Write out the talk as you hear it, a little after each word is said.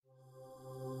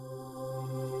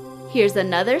Here's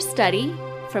another study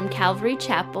from Calvary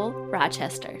Chapel,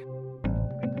 Rochester.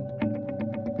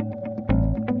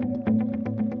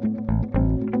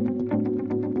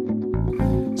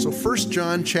 So 1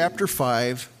 John chapter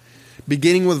 5,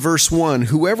 beginning with verse 1,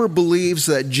 whoever believes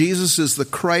that Jesus is the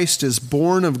Christ is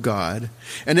born of God,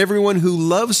 and everyone who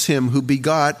loves him who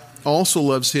begot also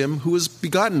loves him who is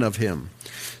begotten of him.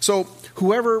 So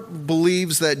whoever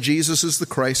believes that Jesus is the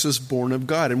Christ is born of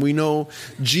God. And we know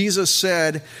Jesus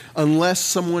said, unless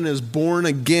someone is born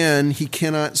again, he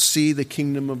cannot see the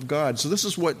kingdom of God. So this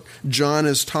is what John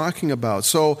is talking about.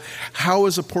 So how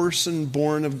is a person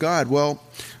born of God? Well,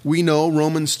 we know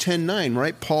Romans 10:9,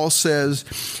 right? Paul says,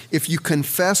 if you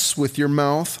confess with your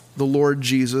mouth the Lord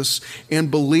Jesus and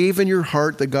believe in your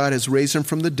heart that God has raised him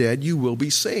from the dead, you will be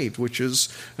saved, which is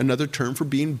another term for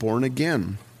being born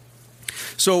again.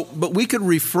 So, but we could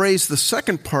rephrase the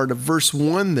second part of verse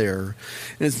 1 there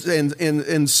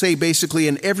and say basically,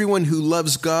 and everyone who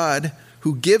loves God,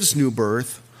 who gives new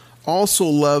birth, also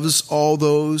loves all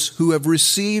those who have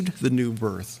received the new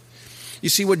birth. You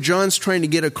see, what John's trying to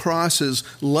get across is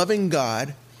loving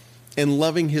God and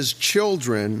loving his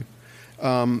children.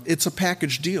 It's a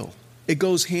package deal. It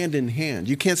goes hand in hand.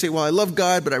 You can't say, well, I love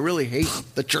God, but I really hate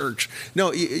the church.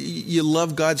 No, you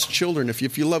love God's children.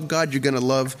 If you love God, you're going to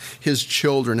love his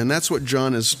children. And that's what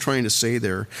John is trying to say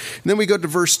there. And then we go to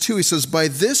verse 2. He says, by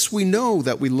this we know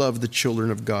that we love the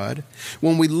children of God,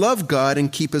 when we love God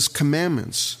and keep his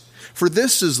commandments. For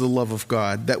this is the love of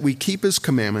God, that we keep his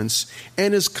commandments,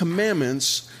 and his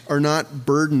commandments are not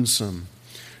burdensome.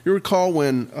 You recall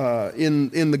when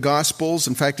in the Gospels,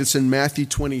 in fact, it's in Matthew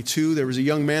 22, there was a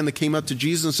young man that came up to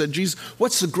Jesus and said, Jesus,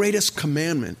 what's the greatest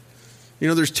commandment? You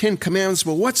know, there's 10 commandments,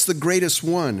 but what's the greatest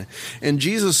one? And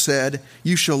Jesus said,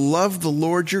 you shall love the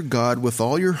Lord your God with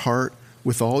all your heart,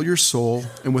 with all your soul,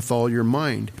 and with all your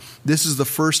mind. This is the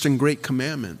first and great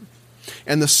commandment.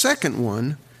 And the second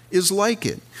one is like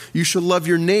it. You shall love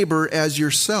your neighbor as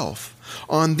yourself.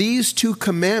 On these two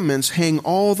commandments hang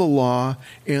all the law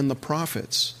and the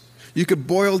prophets. You could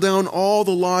boil down all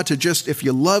the law to just, if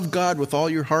you love God with all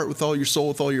your heart, with all your soul,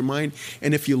 with all your mind,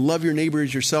 and if you love your neighbor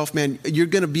as yourself, man, you're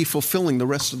going to be fulfilling the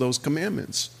rest of those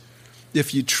commandments.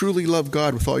 If you truly love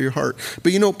God with all your heart.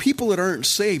 But you know, people that aren't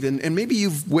saved, and maybe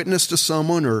you've witnessed to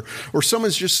someone or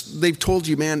someone's just, they've told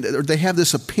you, man, or they have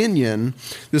this opinion,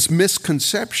 this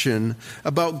misconception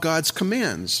about God's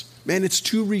commands. Man, it's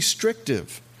too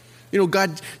restrictive. You know,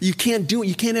 God, you can't do it.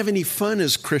 You can't have any fun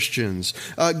as Christians.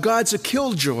 God's a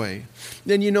killjoy.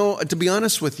 And you know, to be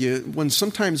honest with you,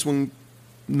 sometimes when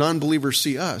non-believers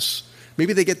see us,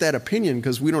 maybe they get that opinion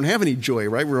because we don't have any joy,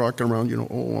 right? We're walking around, you know,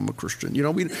 oh, I'm a Christian. You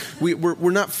know,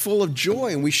 we're not full of joy,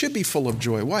 and we should be full of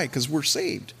joy. Why? Because we're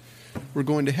saved. We're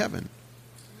going to heaven.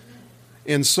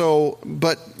 And so,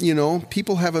 but, you know,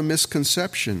 people have a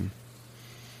misconception.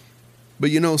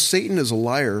 But, you know, Satan is a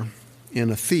liar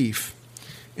and a thief.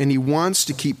 And he wants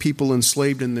to keep people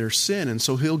enslaved in their sin. And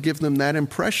so he'll give them that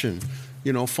impression.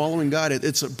 You know, following God,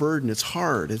 it's a burden. It's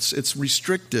hard. It's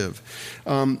restrictive.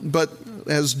 But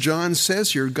as John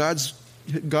says here, God's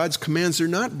commands are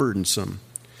not burdensome.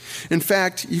 In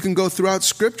fact, you can go throughout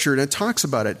Scripture and it talks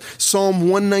about it. Psalm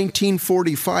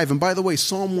 119:45. And by the way,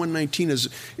 Psalm 119 is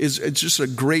just a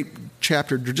great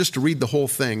chapter just to read the whole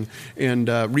thing and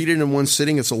read it in one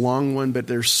sitting. It's a long one, but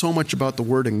there's so much about the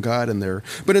Word and God in there.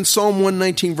 But in Psalm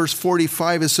 119, verse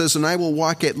 45, it says, and I will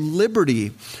walk at liberty,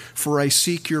 for I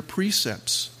seek your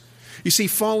precepts. You see,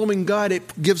 following God,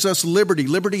 it gives us liberty.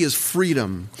 Liberty is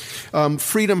freedom.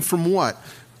 Freedom from what?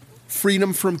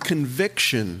 Freedom from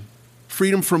conviction.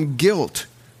 Freedom from guilt,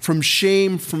 from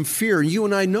shame, from fear. You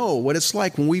and I know what it's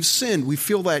like when we've sinned. We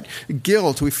feel that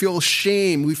guilt. We feel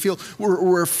shame. We feel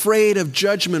we're afraid of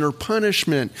judgment or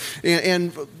punishment.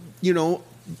 And you know,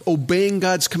 obeying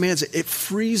God's commands, it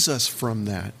frees us from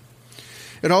that.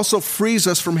 It also frees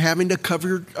us from having to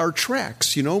cover our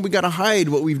tracks. You know, we got to hide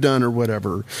what we've done or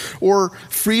whatever. Or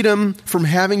freedom from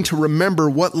having to remember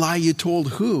what lie you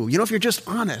told who. You know, if you're just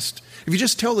honest, if you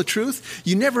just tell the truth,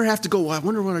 you never have to go, well, I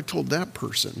wonder what I told that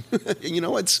person. You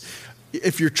know,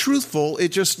 if you're truthful,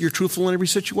 you're truthful in every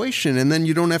situation. And then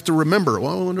you don't have to remember,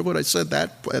 well, I wonder what I said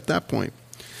at that point.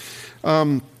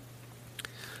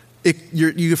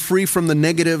 You're free from the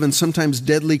negative and sometimes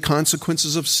deadly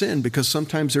consequences of sin, because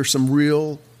sometimes there's some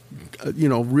real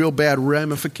bad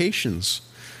ramifications.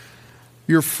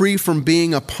 You're free from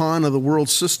being a pawn of the world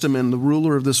system and the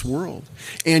ruler of this world.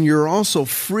 And you're also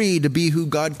free to be who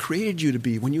God created you to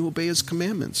be when you obey his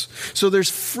commandments. So there's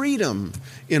freedom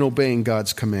in obeying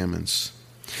God's commandments.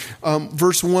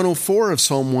 Verse 104 of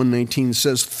Psalm 119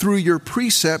 says, through your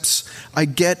precepts I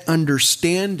get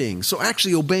understanding. So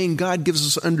actually obeying God gives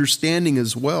us understanding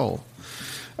as well.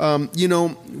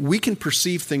 We can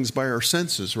perceive things by our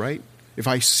senses, right? If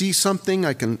I see something,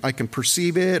 I can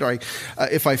perceive it.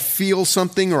 If I feel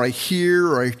something, or I hear,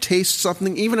 or I taste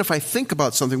something, even if I think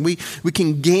about something, we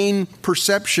can gain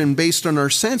perception based on our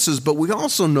senses, but we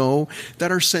also know that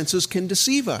our senses can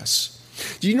deceive us.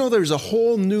 Do you know there's a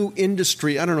whole new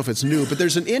industry? I don't know if it's new, but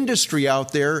there's an industry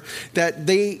out there that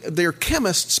they're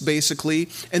chemists basically,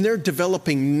 and they're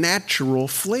developing natural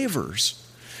flavors.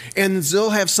 And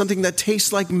they'll have something that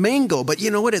tastes like mango, but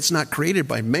you know what? It's not created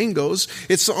by mangoes.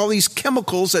 It's all these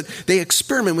chemicals that they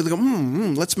experiment with. They go,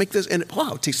 let's make this, and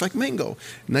wow, it tastes like mango.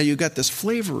 Now you got this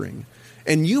flavoring.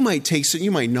 And you might taste it,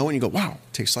 you might know, and you go, wow,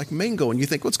 it tastes like mango. And you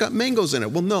think, well, it's got mangoes in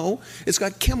it. Well, no, it's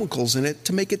got chemicals in it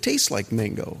to make it taste like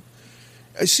mango.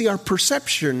 See, our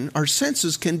perception, our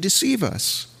senses can deceive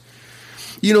us.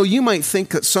 You might think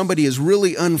that somebody is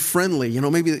really unfriendly.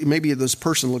 Maybe this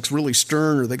person looks really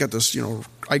stern, or they got this, a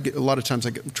lot of times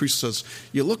Teresa says,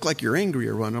 you look like you're angry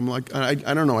or what. I'm like, I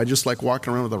don't know. I just like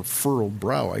walking around with a furrowed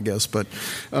brow, I guess. But,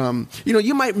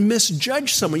 you might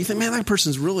misjudge someone. You think, man, that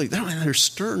person's really, they're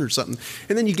stern or something.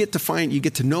 And then you get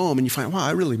to know them, and you find, wow,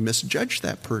 I really misjudged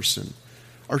that person.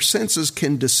 Our senses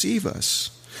can deceive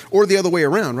us. Or the other way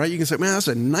around, right? You can say, man, that's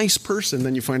a nice person.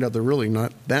 Then you find out they're really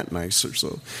not that nice or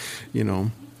so,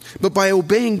 But by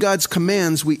obeying God's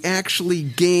commands, we actually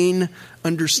gain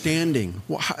understanding.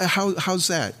 Well, how's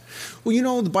that?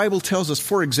 Well, the Bible tells us,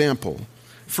 for example,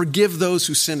 forgive those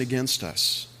who sin against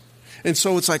us. And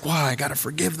so it's like, wow, I got to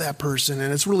forgive that person.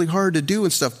 And it's really hard to do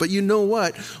and stuff. But you know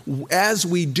what? As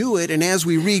we do it and as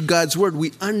we read God's word,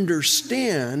 we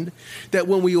understand that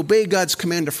when we obey God's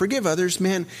command to forgive others,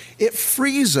 man, it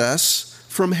frees us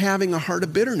from having a heart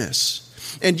of bitterness.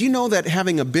 And you know that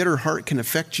having a bitter heart can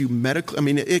affect you medically. I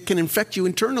mean, it can infect you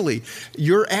internally.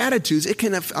 Your attitudes,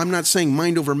 I'm not saying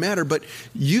mind over matter, but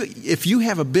if you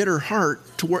have a bitter heart,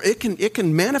 to where it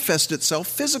can manifest itself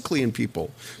physically in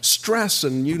people. Stress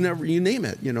and you name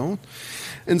it,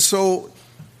 And so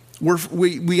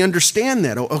we understand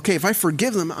that. Okay, if I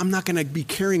forgive them, I'm not going to be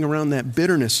carrying around that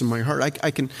bitterness in my heart.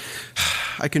 I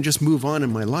can just move on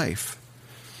in my life.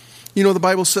 The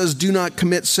Bible says, do not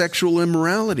commit sexual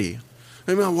immorality.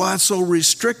 I mean, well, that's so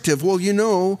restrictive.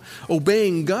 Well,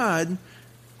 obeying God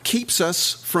keeps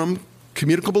us from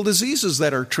communicable diseases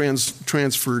that are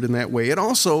transferred in that way. It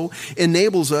also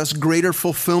enables us greater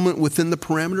fulfillment within the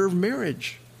parameter of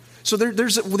marriage. So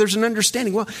there's an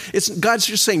understanding. Well, God's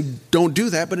just saying, don't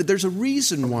do that, but there's a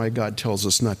reason why God tells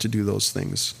us not to do those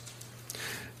things.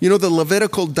 The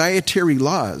Levitical dietary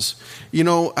laws.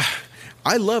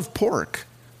 I love pork.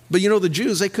 But the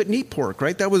Jews, they couldn't eat pork,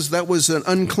 right? That was an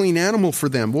unclean animal for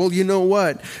them. Well, you know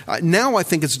what? Now I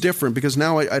think it's different, because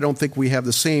now I don't think we have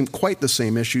quite the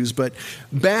same issues. But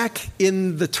back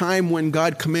in the time when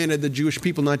God commanded the Jewish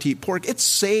people not to eat pork, it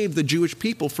saved the Jewish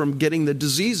people from getting the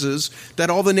diseases that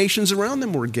all the nations around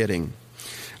them were getting.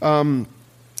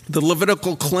 The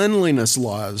Levitical cleanliness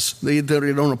laws, they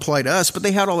don't apply to us, but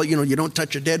they had all, you don't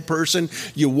touch a dead person,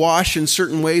 you wash in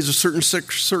certain ways, or certain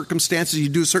circumstances, you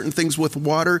do certain things with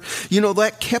water.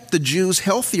 That kept the Jews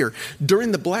healthier.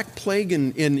 During the Black Plague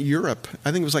in Europe,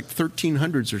 I think it was like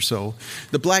 1300s or so,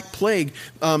 the Black Plague,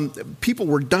 people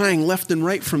were dying left and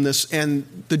right from this,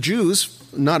 and the Jews,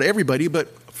 not everybody, but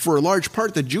for a large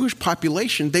part, the Jewish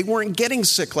population, they weren't getting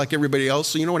sick like everybody else.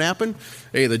 So you know what happened?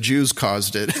 Hey, the Jews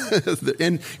caused it.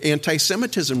 And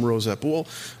anti-Semitism rose up. Well,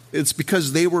 it's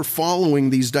because they were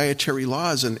following these dietary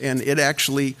laws, and it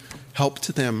actually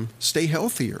helped them stay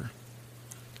healthier.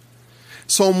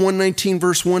 Psalm 119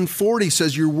 verse 140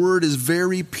 says, your word is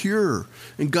very pure.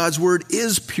 And God's word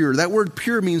is pure. That word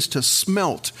pure means to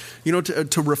smelt,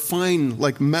 to refine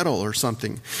like metal or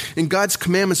something. And God's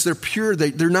commandments, they're pure.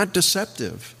 They're not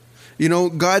deceptive.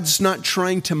 God's not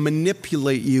trying to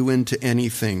manipulate you into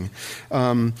anything.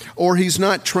 Or he's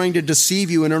not trying to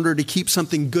deceive you in order to keep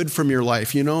something good from your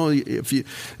life. If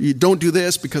you don't do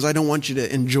this because I don't want you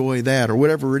to enjoy that, or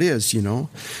whatever it is,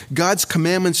 God's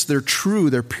commandments, they're true,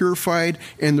 they're purified,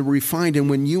 and they're refined. And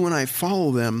when you and I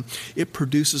follow them, it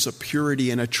produces a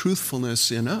purity and a truthfulness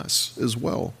in us as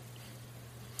well.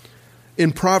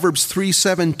 In Proverbs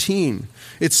 3:17,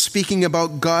 it's speaking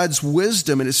about God's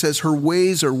wisdom, and it says, her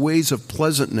ways are ways of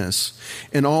pleasantness,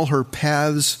 and all her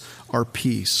paths are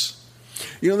peace.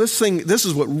 This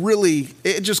is what really,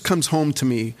 it just comes home to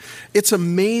me. It's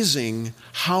amazing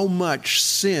how much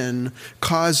sin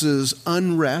causes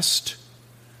unrest,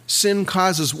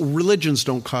 Religions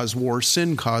don't cause war.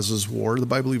 Sin causes war. The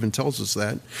Bible even tells us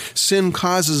that. Sin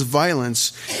causes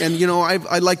violence. And,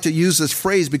 I like to use this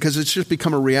phrase because it's just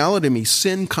become a reality to me.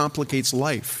 Sin complicates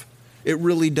life. It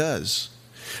really does.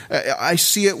 I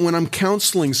see it when I'm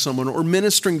counseling someone or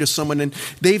ministering to someone, and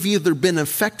they've either been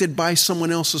affected by someone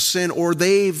else's sin or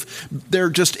they're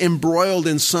just embroiled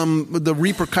in the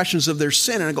repercussions of their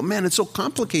sin. And I go, man, it's so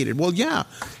complicated. Well, yeah,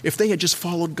 if they had just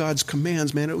followed God's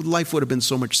commands, man, life would have been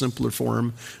so much simpler for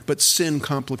them. But sin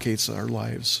complicates our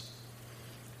lives.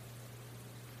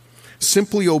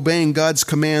 Simply obeying God's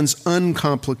commands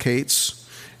uncomplicates.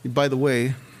 By the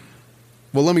way,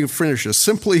 well, let me finish this.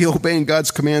 Simply obeying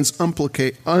God's commands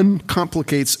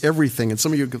uncomplicates everything. And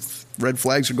some of you red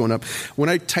flags are going up. When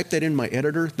I typed that in my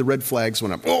editor, the red flags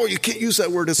went up. Oh, you can't use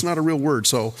that word. It's not a real word.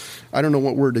 So I don't know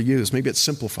what word to use. Maybe it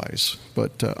simplifies.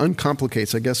 But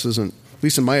uncomplicates, I guess, isn't, at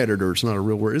least in my editor, it's not a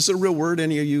real word. Is it a real word,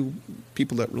 any of you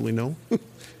people that really know?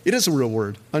 It is a real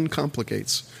word.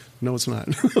 Uncomplicates. No, it's not.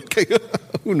 Okay,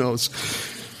 who knows?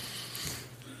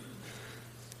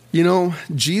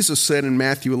 Jesus said in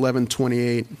Matthew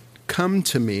 11:28, "Come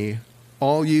to me,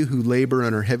 all you who labor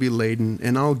and are heavy laden,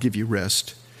 and I'll give you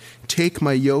rest. Take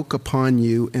my yoke upon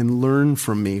you and learn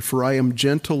from me, for I am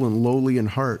gentle and lowly in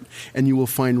heart, and you will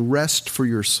find rest for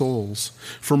your souls.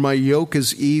 For my yoke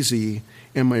is easy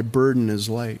and my burden is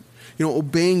light."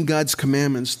 Obeying God's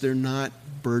commandments, they're not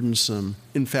burdensome.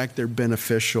 In fact, they're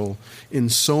beneficial in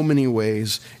so many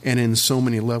ways and in so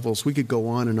many levels. We could go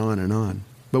on and on and on,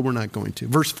 but we're not going to.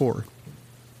 Verse 4.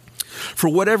 "For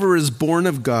whatever is born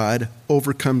of God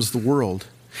overcomes the world.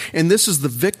 And this is the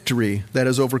victory that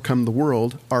has overcome the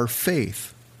world, our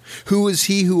faith. Who is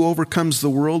he who overcomes the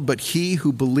world but he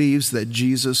who believes that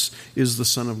Jesus is the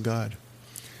Son of God?"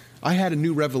 I had a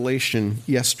new revelation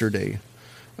yesterday.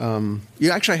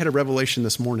 Actually, I had a revelation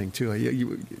this morning, too.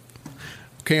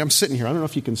 Okay, I'm sitting here. I don't know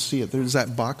if you can see it. There's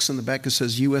that box in the back that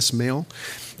says U.S. mail.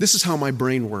 This is how my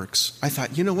brain works. I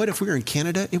thought, you know what? If we were in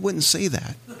Canada, it wouldn't say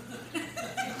that.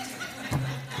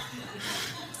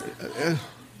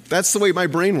 That's the way my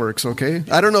brain works, okay?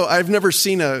 I don't know. I've never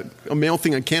seen a mail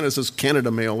thing in Canada that says Canada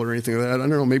mail or anything like that. I don't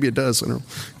know. Maybe it does. I don't know.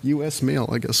 U.S. mail,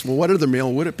 I guess. Well, what other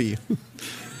mail would it be?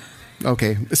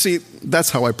 Okay. See,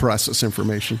 that's how I process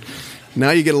information.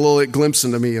 Now you get a little glimpse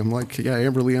into me. I'm like, yeah, I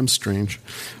really am strange.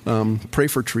 Pray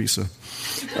for Teresa.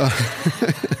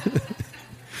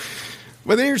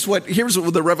 But here's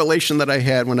the revelation that I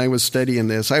had when I was studying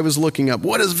this. I was looking up,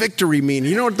 what does victory mean?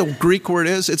 You know what the Greek word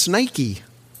is? It's Nike.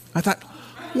 I thought,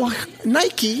 well,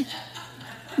 Nike?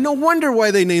 No wonder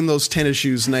why they name those tennis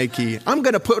shoes Nike. I'm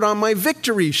going to put on my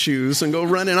victory shoes and go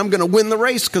run, and I'm going to win the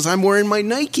race because I'm wearing my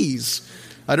Nikes.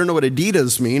 I don't know what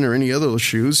Adidas mean or any other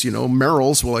shoes.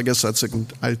 Merrell's, well, I guess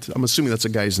I'm assuming that's a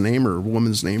guy's name or a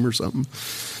woman's name or something.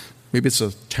 Maybe it's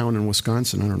a town in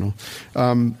Wisconsin. I don't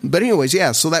know. But anyways,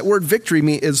 yeah, so that word victory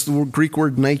is the Greek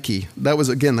word Nike. That was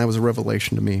a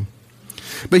revelation to me.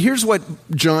 But here's what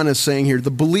John is saying here.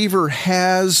 The believer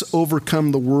has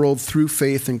overcome the world through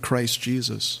faith in Christ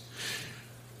Jesus.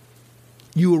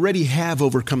 You already have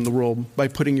overcome the world by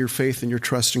putting your faith and your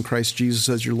trust in Christ Jesus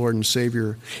as your Lord and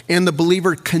Savior. And the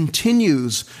believer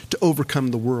continues to overcome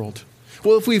the world.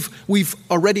 Well, if we've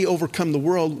already overcome the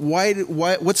world,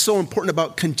 what's so important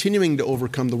about continuing to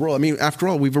overcome the world? I mean, after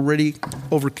all, we've already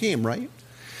overcame, right?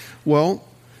 Well,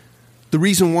 the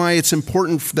reason why it's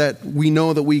important that we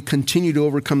know that we continue to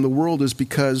overcome the world is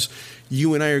because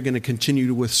you and I are going to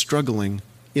continue with struggling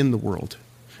in the world.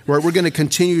 Right? We're going to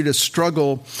continue to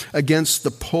struggle against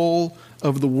the pull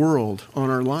of the world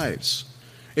on our lives.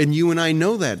 And you and I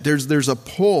know that there's a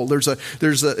pull. It's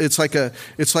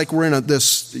like we're in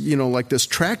this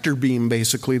tractor beam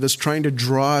basically that's trying to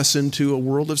draw us into a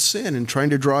world of sin and trying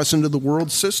to draw us into the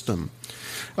world system.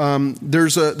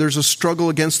 There's a struggle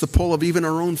against the pull of even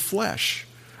our own flesh.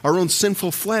 Our own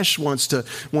sinful flesh wants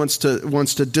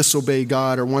to disobey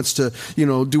God or wants to,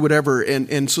 do whatever.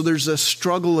 And so there's a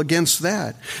struggle against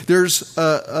that. There's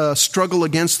a struggle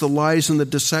against the lies and the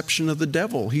deception of the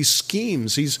devil. He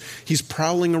schemes. He's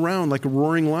prowling around like a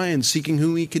roaring lion, seeking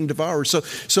whom he can devour.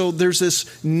 So there's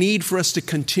this need for us to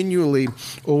continually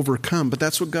overcome. But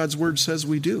that's what God's word says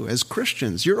we do as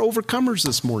Christians. You're overcomers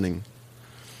this morning.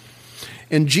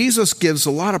 And Jesus gives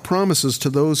a lot of promises to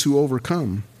those who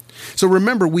overcome. So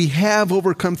remember, we have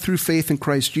overcome through faith in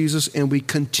Christ Jesus, and we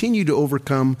continue to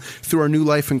overcome through our new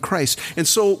life in Christ. And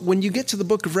so when you get to the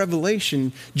book of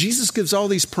Revelation, Jesus gives all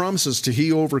these promises to he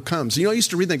who overcomes. I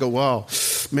used to read that and go, wow,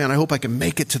 man, I hope I can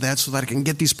make it to that so that I can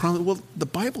get these promises. Well, the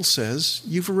Bible says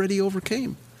you've already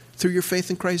overcame. through your faith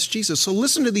in Christ Jesus. So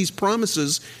listen to these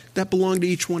promises that belong to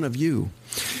each one of you.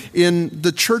 In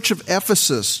the church of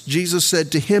Ephesus, Jesus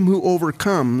said, to him who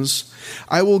overcomes,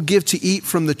 I will give to eat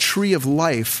from the tree of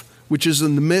life, which is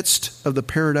in the midst of the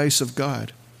paradise of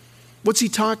God. What's he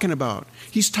talking about?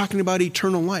 He's talking about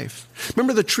eternal life.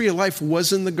 Remember, the tree of life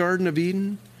was in the Garden of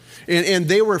Eden? And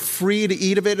they were free to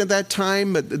eat of it at that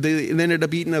time, but they ended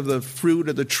up eating of the fruit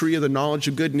of the tree of the knowledge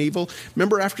of good and evil.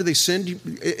 Remember, after they sinned,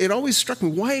 it always struck me,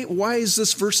 why is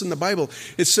this verse in the Bible?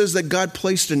 It says that God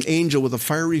placed an angel with a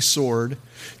fiery sword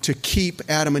to keep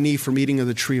Adam and Eve from eating of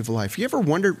the tree of life. You ever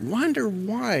wonder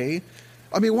why?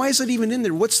 I mean, why is it even in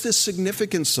there? What's the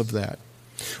significance of that?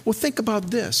 Well, think about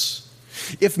this.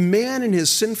 If man in his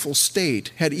sinful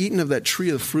state had eaten of that tree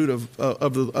of the fruit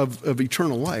of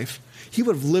eternal life, he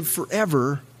would have lived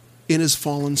forever in his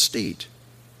fallen state.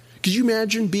 Could you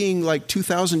imagine being like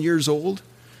 2,000 years old?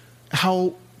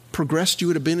 How progressed you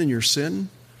would have been in your sin?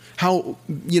 How,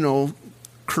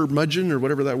 curmudgeon or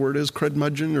whatever that word is,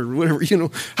 crudmudgeon or whatever,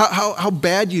 how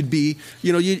bad you'd be.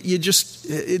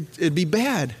 It'd be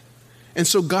bad. And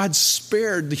so God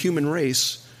spared the human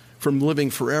race from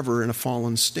living forever in a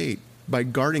fallen state by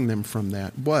guarding them from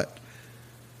that.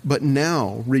 But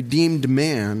now, redeemed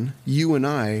man, you and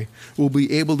I, will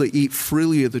be able to eat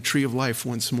freely of the tree of life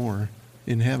once more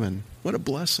in heaven. What a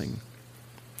blessing.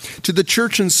 To the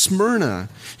church in Smyrna,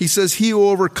 he says, he who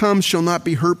overcomes shall not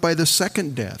be hurt by the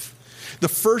second death. The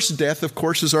first death, of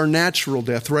course, is our natural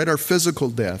death, right? Our physical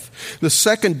death. The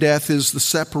second death is the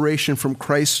separation from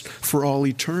Christ for all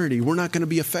eternity. We're not going to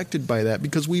be affected by that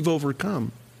because we've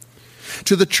overcome.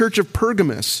 To the church of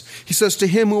Pergamos, he says, to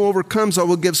him who overcomes, I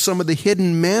will give some of the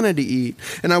hidden manna to eat,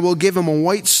 and I will give him a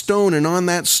white stone, and on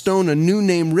that stone a new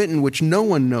name written, which no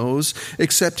one knows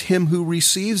except him who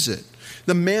receives it.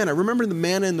 The manna, remember the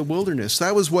manna in the wilderness?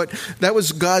 That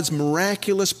was God's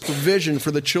miraculous provision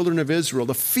for the children of Israel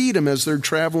to feed them as they're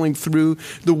traveling through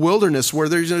the wilderness where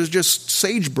there's just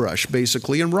sagebrush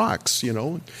basically and rocks,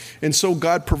 And so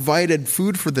God provided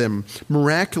food for them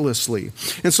miraculously.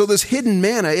 And so this hidden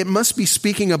manna, it must be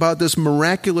speaking about this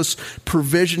miraculous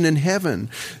provision in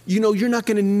heaven. You're not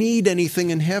going to need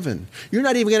anything in heaven. You're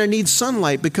not even going to need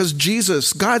sunlight because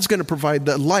God's going to provide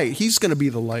the light. He's going to be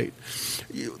the light.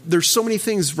 There's so many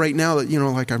things right now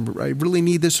that, I really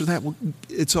need this or that. Well,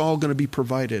 it's all going to be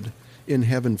provided in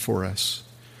heaven for us.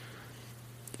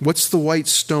 What's the white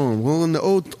stone? Well, in the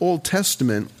Old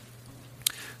Testament,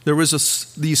 there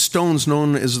was these stones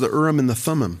known as the Urim and the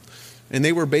Thummim. And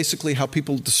they were basically how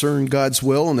people discern God's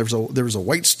will. And there was a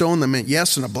white stone that meant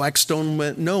yes, and a black stone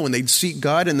meant no. And they'd seek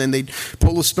God, and then they'd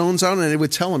pull the stones out, and they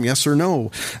would tell them yes or no.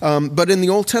 But in the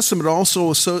Old Testament, it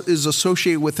also is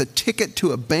associated with a ticket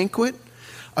to a banquet,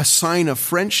 a sign of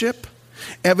friendship,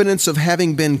 evidence of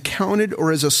having been counted,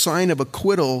 or as a sign of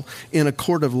acquittal in a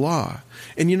court of law.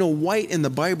 And white in the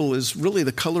Bible is really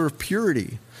the color of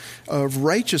purity, of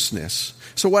righteousness.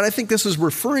 So what I think this is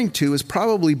referring to is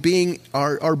probably being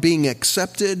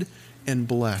accepted and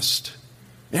blessed.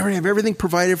 We have everything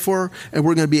provided for, and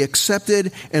we're going to be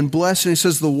accepted and blessed. And he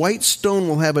says the white stone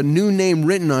will have a new name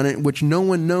written on it, which no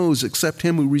one knows except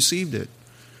him who received it.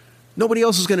 Nobody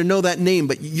else is going to know that name,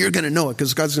 but you're going to know it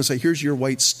because God's going to say, here's your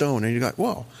white stone. And you're like,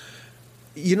 whoa.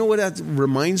 You know what that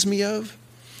reminds me of?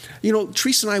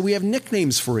 Teresa and I, we have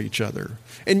nicknames for each other.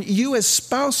 And you as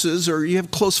spouses, or you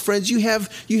have close friends, you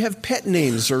have pet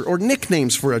names or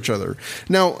nicknames for each other.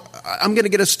 Now, I'm going to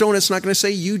get a stone that's not going to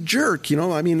say, you jerk.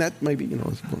 That might be,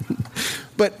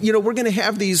 But, we're going to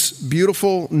have these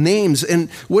beautiful names.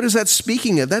 And what is that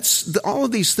speaking of? All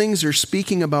of these things are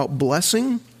speaking about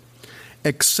blessing,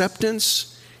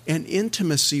 acceptance, and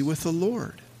intimacy with the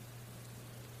Lord.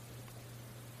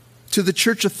 To the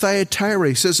church of Thyatira,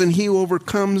 he says, and he who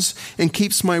overcomes and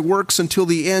keeps my works until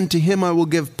the end, to him I will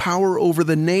give power over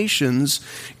the nations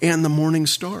and the morning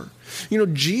star.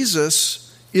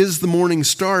 Jesus is the morning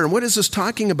star. And what is this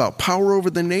talking about? Power over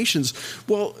the nations.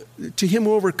 Well, to him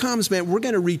who overcomes, man, we're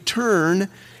going to return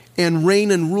and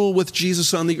reign and rule with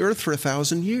Jesus on the earth for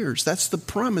 1,000 years. That's the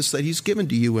promise that he's given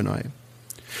to you and I.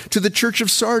 To the church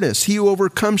of Sardis, he who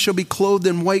overcomes shall be clothed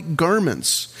in white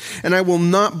garments, and I will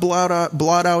not blot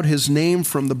out his name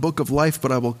from the book of life,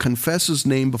 but I will confess his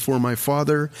name before my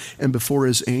Father and before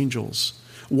his angels.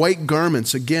 White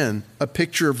garments, again, a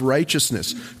picture of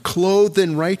righteousness, clothed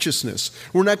in righteousness.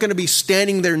 We're not going to be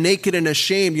standing there naked and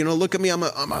ashamed. Look at me, I'm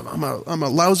a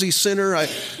lousy sinner.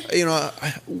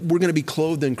 We're going to be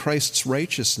clothed in Christ's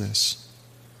righteousness.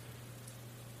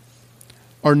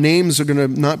 Our names are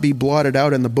going to not be blotted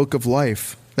out in the book of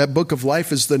life. That book of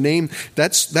life is the name.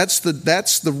 That's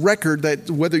the record that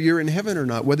whether you're in heaven or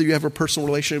not, whether you have a personal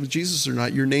relationship with Jesus or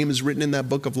not, your name is written in that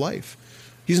book of life.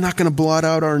 He's not going to blot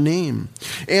out our name.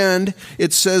 And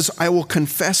it says, I will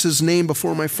confess his name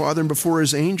before my Father and before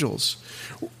his angels.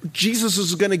 Jesus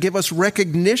is going to give us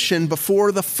recognition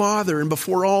before the Father and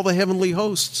before all the heavenly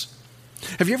hosts.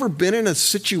 Have you ever been in a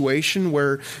situation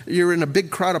where you're in a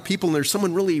big crowd of people and there's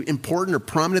someone really important or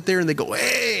prominent there and they go,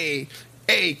 hey,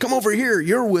 come over here,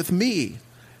 you're with me.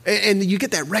 And you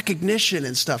get that recognition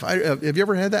and stuff. Have you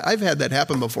ever had that? I've had that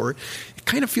happen before. It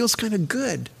kind of feels kind of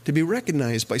good to be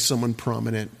recognized by someone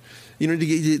prominent, to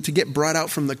get brought out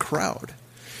from the crowd.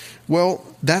 Well,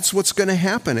 that's what's going to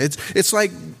happen. It's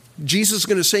like Jesus is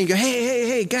going to say,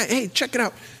 hey, guy, hey, check it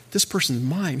out. This person's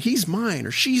mine. He's mine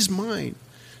or she's mine.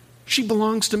 She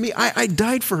belongs to me. I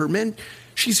died for her, man.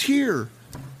 She's here.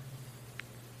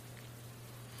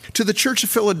 To the church of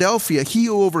Philadelphia, he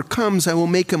who overcomes, I will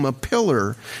make him a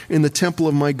pillar in the temple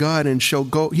of my God, and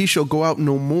he shall go out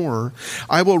no more.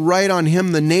 I will write on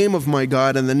him the name of my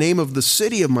God and the name of the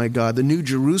city of my God, the new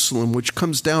Jerusalem, which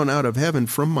comes down out of heaven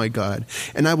from my God.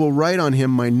 And I will write on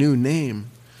him my new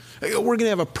name. We're going to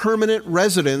have a permanent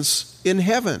residence in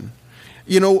heaven.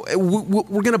 We're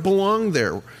going to belong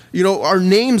there. Our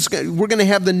names, we're going to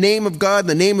have the name of God,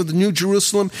 the name of the new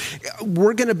Jerusalem.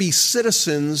 We're going to be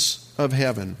citizens of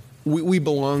heaven. We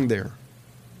belong there.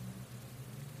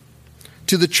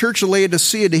 To the church of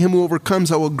Laodicea, to him who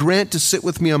overcomes, I will grant to sit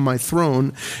with me on my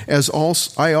throne, as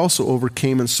I also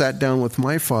overcame and sat down with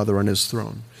my Father on his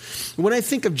throne. When I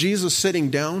think of Jesus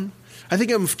sitting down, I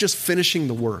think I'm just finishing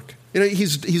the work.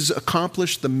 He's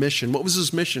accomplished the mission. What was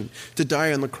his mission? To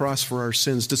die on the cross for our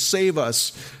sins, to save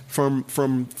us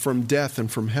from death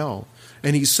and from hell.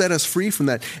 And he set us free from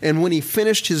that. And when he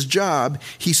finished his job,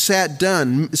 he sat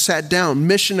down,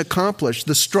 mission accomplished.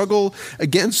 The struggle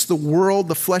against the world,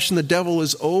 the flesh, and the devil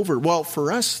is over. Well,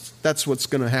 for us, that's what's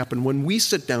going to happen when we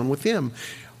sit down with him.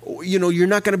 You're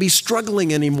not going to be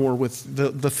struggling anymore with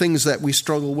the things that we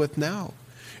struggle with now.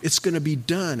 It's going to be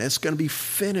done. It's going to be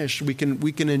finished. We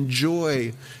can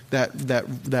enjoy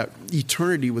that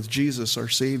eternity with Jesus, our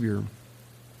Savior.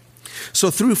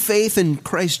 So through faith in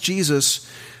Christ Jesus,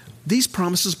 these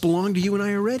promises belong to you and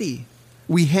I already.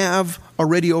 We have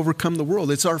already overcome the world.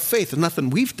 It's our faith. It's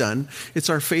nothing we've done. It's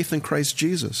our faith in Christ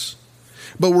Jesus.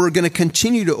 But we're going to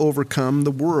continue to overcome the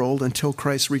world until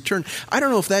Christ's return. I don't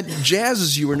know if that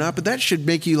jazzes you or not, but that should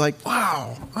make you like,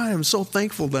 wow, I am so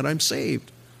thankful that I'm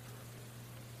saved.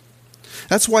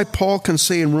 That's why Paul can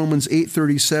say in Romans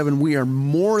 8:37, we are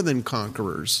more than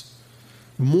conquerors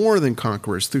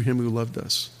through him who loved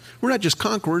us. We're not just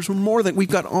conquerors, we've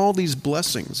got all these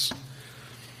blessings.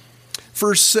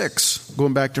 Verse 6,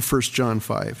 going back to 1 John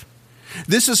 5.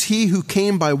 This is he who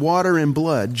came by water and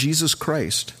blood, Jesus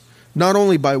Christ. Not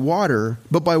only by water,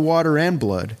 but by water and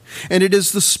blood. And it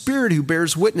is the Spirit who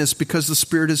bears witness, because the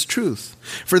Spirit is truth.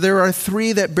 For there are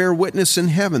three that bear witness in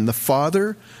heaven, the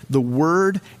Father, the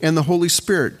Word, and the Holy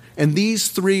Spirit. And these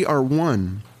three are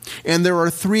one. And there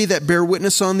are three that bear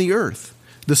witness on the earth,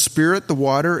 the Spirit, the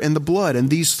water, and the blood. And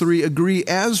these three agree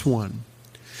as one.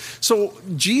 So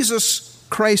Jesus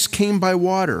Christ came by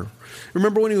water.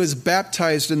 Remember when he was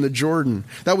baptized in the Jordan?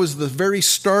 That was the very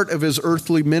start of his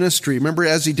earthly ministry. Remember,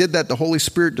 as he did that, the Holy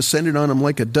Spirit descended on him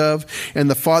like a dove, and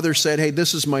the Father said, hey,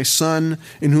 this is my Son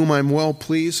in whom I'm well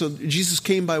pleased. So Jesus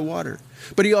came by water.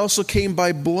 But he also came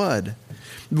by blood.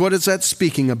 What is that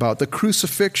speaking about? The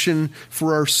crucifixion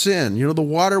for our sin. The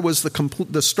water was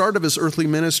the start of his earthly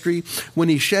ministry. When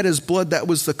he shed his blood, that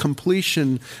was the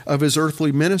completion of his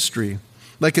earthly ministry.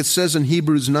 Like it says in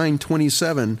Hebrews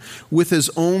 9:27, with his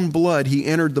own blood he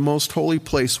entered the most holy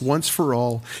place once for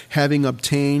all, having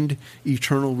obtained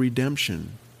eternal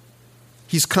redemption.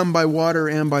 He's come by water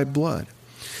and by blood.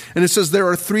 And it says there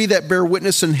are three that bear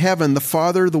witness in heaven, the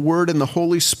Father, the Word, and the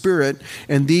Holy Spirit,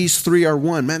 and these three are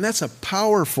one. Man, that's a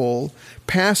powerful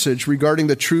passage regarding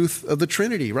the truth of the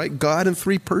Trinity, right? God in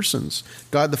three persons.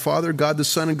 God the Father, God the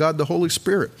Son, and God the Holy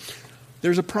Spirit.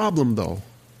 There's a problem, though.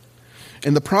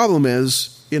 And the problem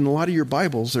is, in a lot of your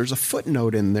Bibles, there's a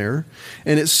footnote in there,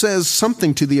 and it says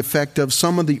something to the effect of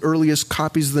some of the earliest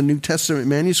copies of the New Testament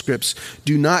manuscripts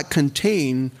do not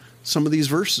contain some of these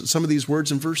verses, some of these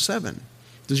words in verse 7.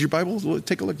 Does your Bible,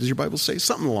 take a look, does your Bible say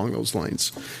something along those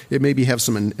lines? It maybe have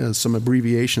some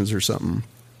abbreviations or something.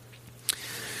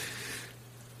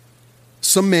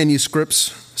 Some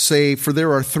manuscripts say, for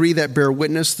there are three that bear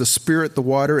witness, the Spirit, the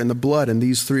water, and the blood, and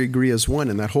these three agree as one.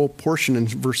 And that whole portion in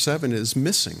verse 7 is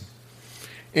missing.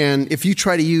 And if you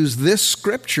try to use this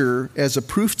scripture as a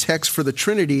proof text for the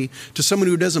Trinity to someone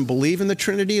who doesn't believe in the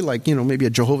Trinity, like, maybe a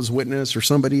Jehovah's Witness or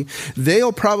somebody,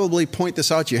 they'll probably point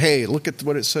this out to you. Hey, look at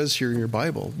what it says here in your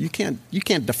Bible. You can't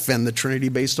defend the Trinity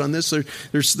based on this.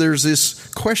 There's this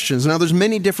questions. Now, there's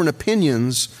many different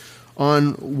opinions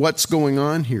on what's going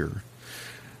on here.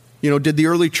 Did the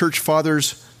early church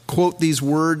fathers quote these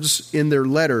words in their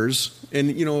letters? And,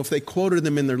 if they quoted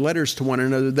them in their letters to one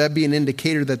another, that'd be an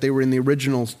indicator that they were in the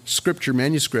original scripture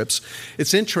manuscripts.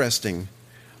 It's interesting.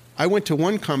 I went to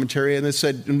one commentary and they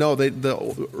said, no,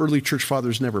 the early church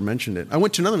fathers never mentioned it. I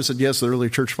went to another and said, yes, the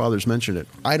early church fathers mentioned it.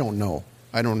 I don't know.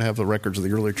 I don't have the records of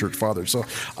the early church fathers, so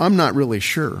I'm not really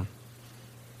sure.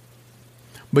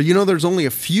 But there's only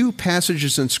a few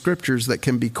passages in scriptures that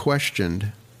can be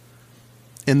questioned,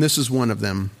 and this is one of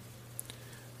them.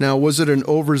 Now, was it an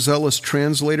overzealous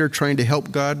translator trying to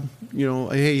help God?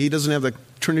 Hey, he doesn't have the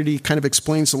Trinity kind of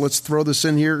explained, so let's throw this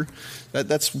in here.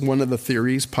 That's one of the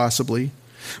theories, possibly.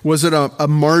 Was it a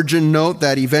margin note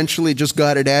that eventually just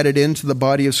got it added into the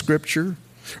body of Scripture?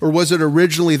 Or was it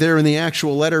originally there in the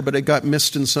actual letter, but it got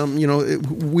missed in some,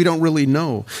 we don't really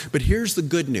know. But here's the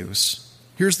good news.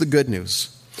 Here's the good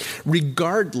news.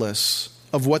 Regardless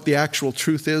of what the actual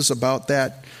truth is about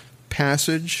that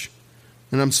passage,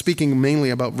 and I'm speaking mainly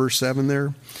about verse 7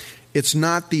 there, it's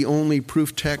not the only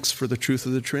proof text for the truth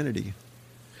of the Trinity.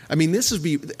 I mean,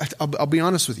 I'll be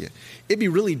honest with you, it'd be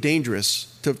really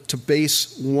dangerous to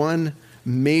base one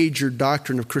major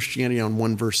doctrine of Christianity on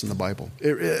one verse in the Bible.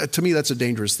 To me, that's a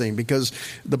dangerous thing, because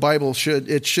the Bible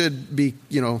should be,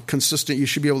 consistent. You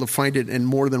should be able to find it in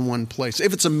more than one place,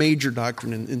 if it's a major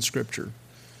doctrine in Scripture.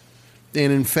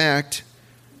 And in fact,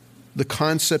 the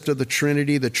concept of the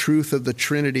Trinity, the truth of the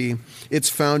Trinity, it's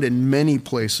found in many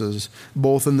places,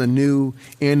 both in the New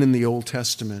and in the Old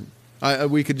Testament.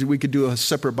 We could do a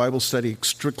separate Bible study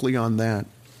strictly on that.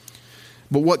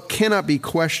 But what cannot be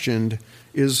questioned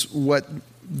is what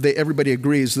everybody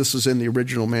agrees, this is in the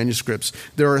original manuscripts.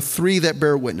 There are three that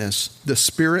bear witness: the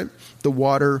Spirit, the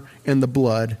water, and the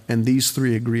blood, and these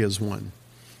three agree as one.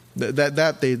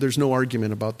 There's no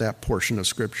argument about that portion of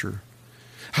Scripture.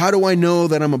 How do I know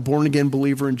that I'm a born-again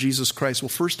believer in Jesus Christ? Well,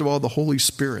 first of all, the Holy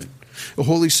Spirit. The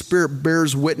Holy Spirit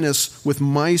bears witness with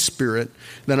my spirit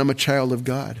that I'm a child of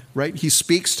God, right? He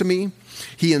speaks to me,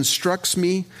 He instructs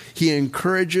me, He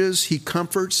encourages, He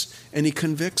comforts, and He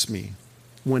convicts me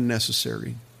when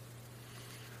necessary.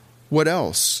 What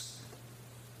else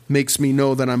makes me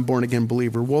know that I'm a born-again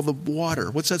believer? Well, the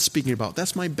water. What's that speaking about?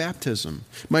 That's my baptism,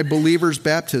 my believer's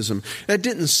baptism. That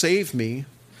didn't save me,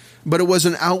 but it was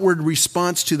an outward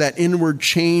response to that inward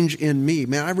change in me.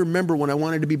 Man, I remember when I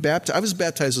wanted to be baptized. I was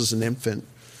baptized as an infant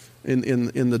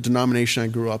in the denomination I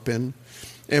grew up in.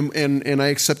 And I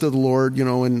accepted the Lord,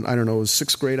 in, I don't know, it was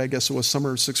sixth grade, I guess it was,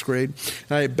 summer of sixth grade.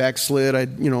 And I backslid.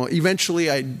 Eventually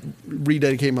I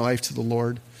rededicated my life to the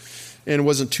Lord. And it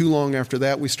wasn't too long after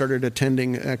that we started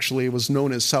attending, actually, it was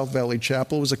known as South Valley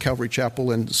Chapel. It was a Calvary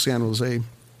Chapel in San Jose.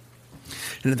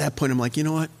 And at that point I'm like, you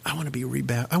know what? I want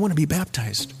to be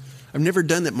baptized. I've never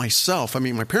done that myself. I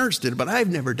mean, my parents did it, but I've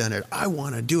never done it. I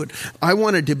want to do it. I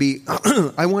wanted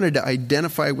to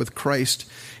identify with Christ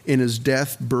in His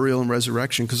death, burial, and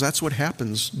resurrection, because that's what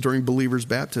happens during believers'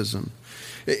 baptism.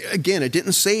 Again, it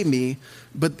didn't save me,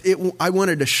 but I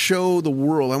wanted to show the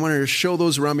world. I wanted to show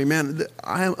those around me, man,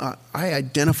 I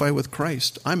identify with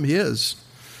Christ. I'm His.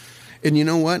 And you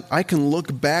know what? I can look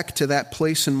back to that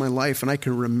place in my life, and I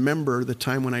can remember the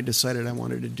time when I decided I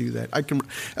wanted to do that.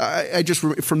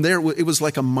 From there, it was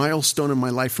like a milestone in my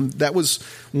life. That was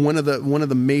one of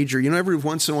the major. Every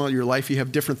once in a while in your life, you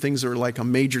have different things that are like a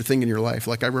major thing in your life.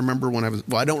 Like I remember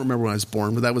I don't remember when I was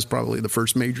born, but that was probably the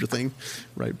first major thing,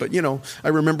 right? But I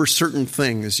remember certain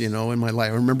things, in my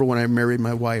life. I remember when I married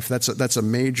my wife. That's a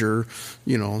major,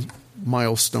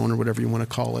 milestone or whatever you want to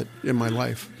call it in my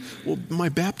life. Well, my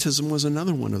baptism was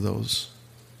another one of those.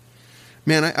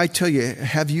 Man, I tell you,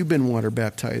 have you been water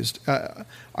baptized?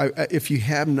 If you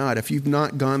have not, if you've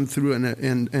not gone through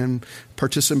and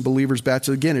participated in believers'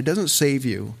 baptism, again, it doesn't save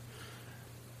you.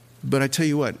 But I tell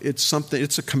you what, it's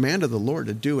a command of the Lord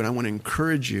to do, and I want to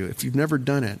encourage you. If you've never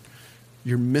done it,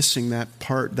 you're missing that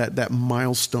part, that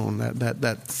milestone,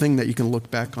 that thing that you can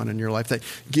look back on in your life that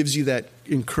gives you that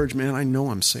encouragement. Man, I know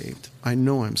I'm saved. I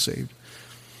know I'm saved.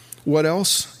 What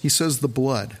else? He says the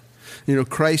blood.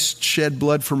 Christ shed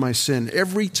blood for my sin.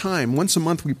 Every time, once a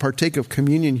month, we partake of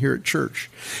communion here at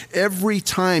church. Every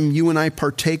time you and I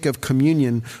partake of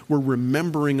communion, we're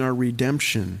remembering our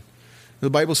redemption.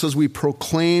 The Bible says we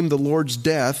proclaim the Lord's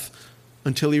death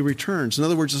until He returns. In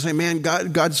other words, to say, man,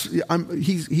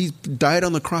 He died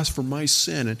on the cross for my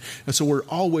sin. And so we're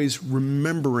always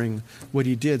remembering what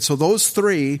He did. So those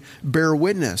three bear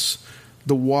witness: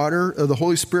 the water, the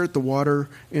Holy Spirit, the water,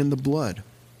 and the blood.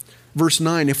 Verse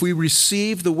 9, if we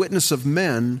receive the witness of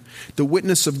men, the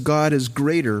witness of God is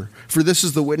greater, for this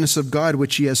is the witness of God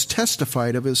which He has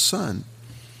testified of His Son.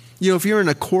 If you're in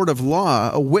a court of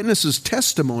law, a witness's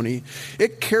testimony,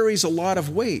 it carries a lot of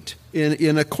weight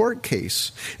in a court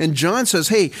case. And John says,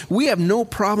 hey, we have no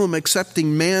problem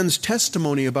accepting man's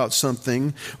testimony about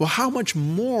something. Well, how much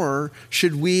more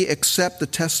should we accept the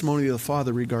testimony of the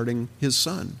Father regarding his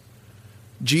Son?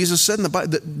 Jesus said in the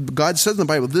Bible, God said in the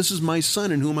Bible, this is my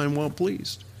Son in whom I'm well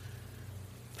pleased.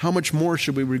 How much more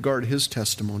should we regard his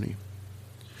testimony?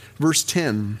 Verse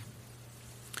 10,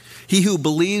 he who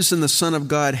believes in the Son of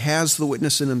God has the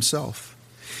witness in himself.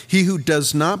 He who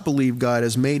does not believe God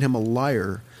has made him a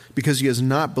liar, because he has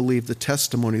not believed the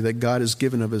testimony that God has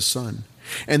given of his Son.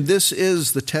 And this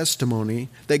is the testimony,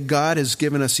 that God has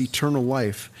given us eternal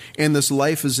life, and this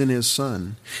life is in his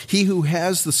Son. He who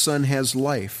has the Son has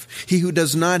life. He who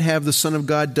does not have the Son of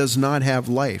God does not have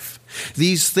life.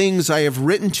 These things I have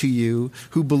written to you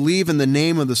who believe in the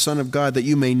name of the Son of God, that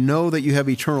you may know that you have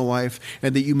eternal life,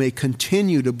 and that you may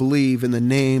continue to believe in the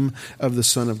name of the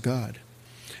Son of God.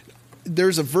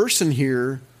 There's a verse in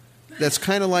here that's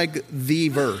kind of like the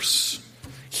verse.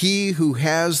 He who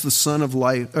has the Son of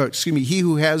life, he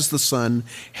who has the Son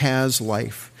has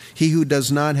life. He who does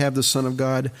not have the Son of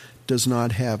God does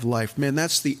not have life. Man,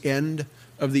 that's the end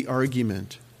of the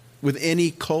argument. With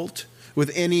any cult,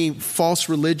 with any false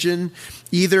religion,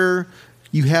 either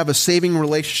you have a saving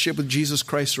relationship with Jesus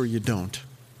Christ or you don't.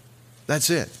 That's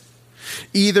it.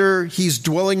 Either he's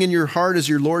dwelling in your heart as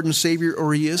your Lord and Savior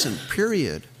or he isn't,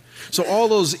 period. So all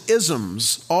those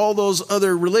isms, all those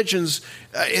other religions,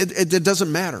 it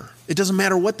doesn't matter. It doesn't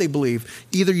matter what they believe.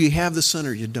 Either you have the Son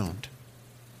or you don't.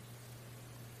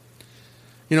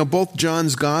 Both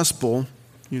John's Gospel,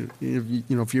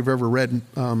 if you've ever read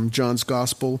John's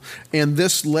Gospel, and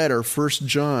this letter, 1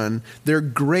 John, they're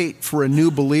great for a new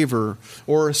believer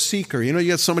or a seeker. You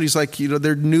got somebody's like,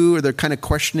 they're new or they're kind of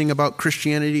questioning about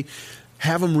Christianity.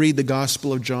 Have them read the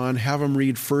Gospel of John. Have them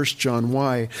read 1 John.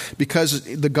 Why? Because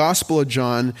the Gospel of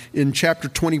John, in chapter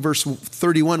 20, verse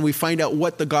 31, we find out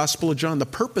what the Gospel of John, the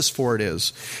purpose for it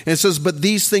is. And it says, but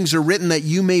these things are written that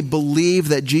you may believe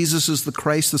that Jesus is the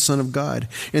Christ, the Son of God,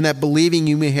 and that believing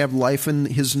you may have life in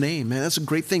his name. Man, that's a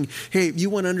great thing. Hey, if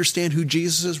you want to understand who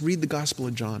Jesus is, read the Gospel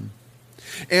of John.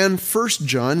 And 1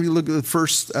 John, we look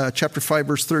at chapter 5,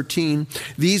 verse 13.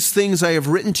 These things I have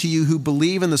written to you who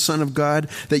believe in the Son of God,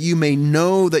 that you may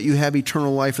know that you have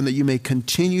eternal life and that you may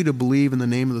continue to believe in the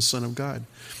name of the Son of God.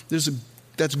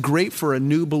 That's great for a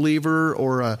new believer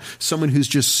or someone who's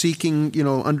just seeking,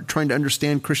 trying to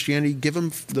understand Christianity. Give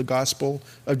them the Gospel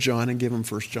of John and give them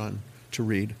 1 John to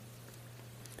read.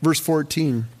 Verse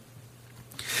 14.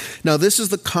 Now this is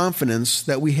the confidence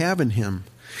that we have in him,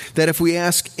 that if we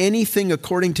ask anything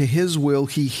according to his will,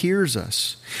 he hears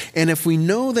us. And if we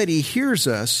know that he hears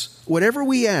us, whatever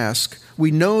we ask,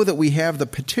 we know that we have the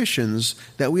petitions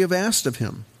that we have asked of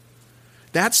him.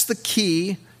 That's the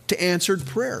key to answered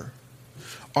prayer.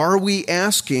 Are we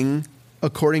asking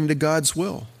according to God's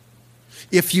will?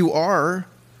 If you are,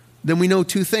 then we know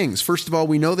two things. First of all,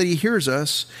 we know that he hears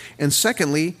us. And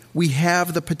secondly, we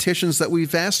have the petitions that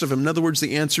we've asked of him. In other words,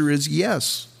 the answer is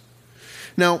yes.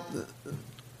 Now,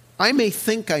 I may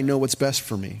think I know what's best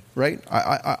for me, right?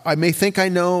 I may think I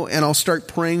know, and I'll start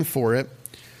praying for it.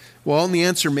 Well, and the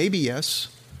answer may be yes,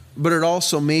 but it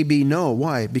also may be no.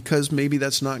 Why? Because maybe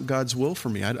that's not God's will for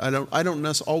me. I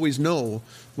don't always know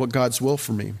what God's will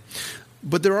for me.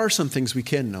 But there are some things we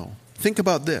can know. Think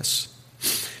about this.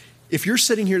 If you're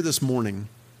sitting here this morning,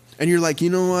 and you're like,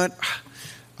 you know what?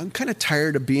 I'm kind of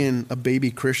tired of being a baby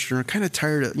Christian. I'm kind of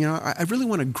tired of, I really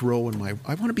want to grow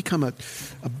I want to become a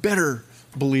better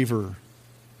believer,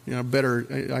 better,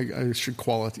 I should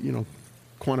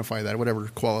quantify that, whatever,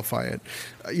 qualify it.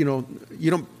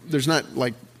 There's not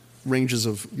like ranges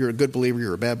of you're a good believer,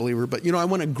 you're a bad believer, but I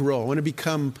want to grow. I want to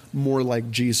become more like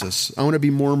Jesus. I want to be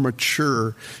more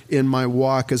mature in my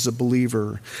walk as a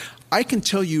believer. I can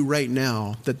tell you right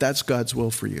now that that's God's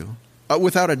will for you,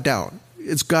 without a doubt.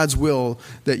 It's God's will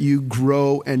that you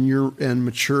grow and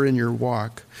mature in your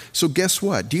walk. So guess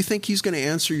what? Do you think he's going to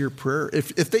answer your prayer?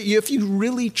 If you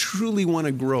really, truly want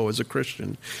to grow as a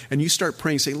Christian and you start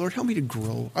praying, say, Lord, help me to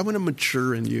grow. I want to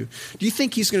mature in you. Do you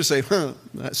think he's going to say,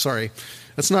 sorry,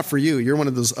 that's not for you. You're one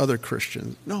of those other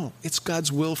Christians. No, it's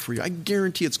God's will for you. I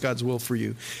guarantee it's God's will for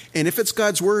you. And if it's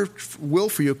God's will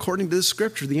for you, according to this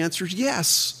scripture, the answer is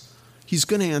yes. He's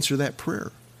going to answer that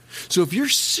prayer. So if you're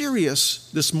serious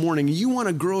this morning, you want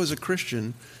to grow as a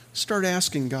Christian, start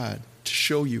asking God to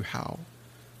show you how,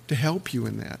 to help you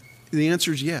in that. The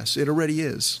answer is yes, it already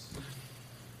is.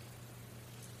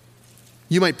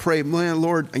 You might pray,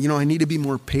 Lord, I need to be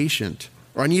more patient.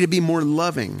 or I need to be more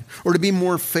loving, or to be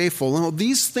more faithful. No,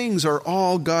 these things are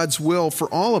all God's will for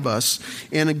all of us.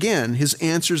 And again, his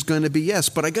answer is going to be yes.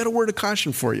 But I got a word of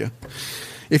caution for you.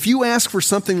 If you ask for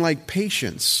something like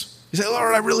patience, you say,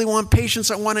 Lord, I really want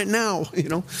patience. I want it now. You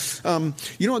know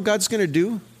what God's going to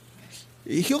do?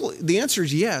 The answer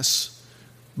is yes.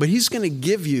 But he's going to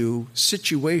give you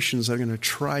situations that are going to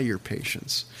try your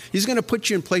patience. He's going to put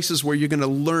you in places where you're going to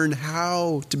learn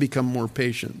how to become more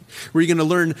patient. Where you're going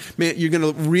to learn, man, you're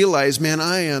going to realize, man,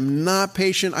 I am not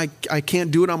patient. I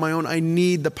can't do it on my own. I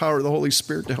need the power of the Holy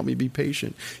Spirit to help me be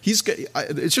patient.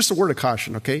 It's just a word of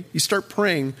caution, okay? You start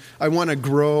praying, I want to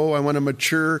grow, I want to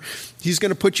mature. He's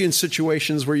going to put you in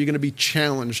situations where you're going to be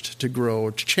challenged to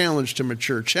grow, challenged to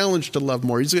mature, challenged to love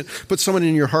more. He's going to put someone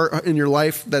in your heart, in your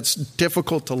life that's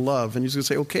difficult to love, and he's going to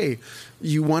say, okay,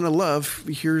 you want to love,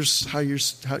 here's how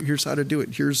to do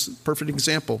it. Here's a perfect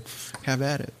example. Have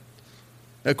at it.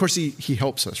 Of course, he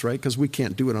helps us, right? Because we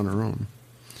can't do it on our own.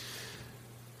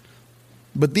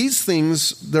 But these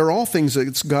things, they're all things that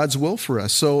it's God's will for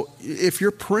us. So if you're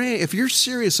praying, if you're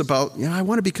serious about, I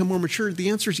want to become more mature, the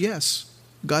answer is yes.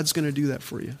 God's going to do that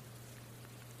for you.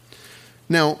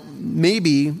 Now,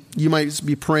 maybe you might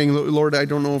be praying, Lord, I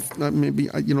don't know if, maybe,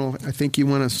 I think I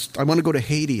want to go to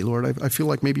Haiti, Lord. I feel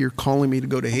like maybe you're calling me to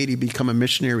go to Haiti, become a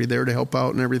missionary there to help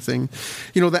out and everything.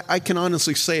 That I can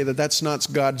honestly say that that's not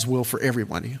God's will for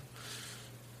everybody,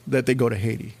 that they go to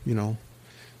Haiti,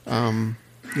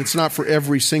 It's not for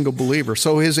every single believer.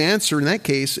 So his answer in that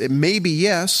case, it may be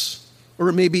yes, or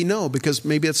it may be no, because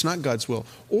maybe it's not God's will.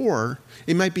 Or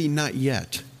it might be not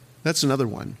yet. That's another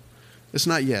one. It's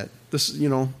not yet. This,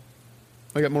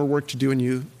 I got more work to do in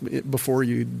you before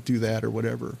you do that or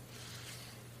whatever.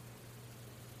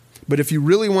 But if you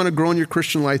really want to grow in your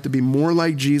Christian life, to be more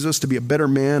like Jesus, to be a better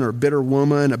man or a better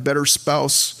woman, a better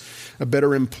spouse, a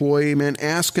better employee, man,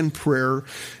 ask in prayer.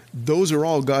 Those are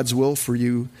all God's will for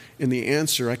you. And the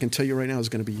answer, I can tell you right now, is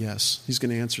going to be yes. He's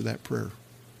going to answer that prayer.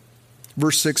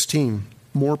 Verse 16,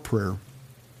 more prayer.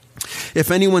 If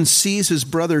anyone sees his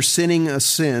brother sinning a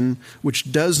sin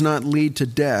which does not lead to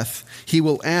death, he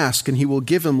will ask, and he will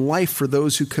give him life for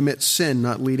those who commit sin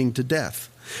not leading to death.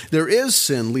 There is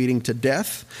sin leading to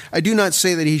death. I do not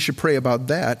say that he should pray about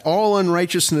that. All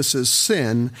unrighteousness is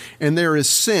sin, and there is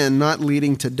sin not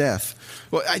leading to death.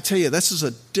 Well, I tell you, this is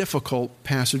a difficult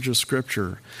passage of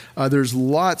Scripture. There's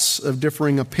lots of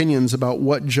differing opinions about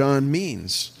what John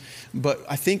means. But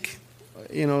I think,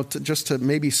 just to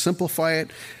maybe simplify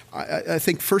it, I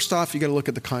think first off, you got to look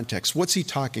at the context. What's he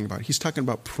talking about? He's talking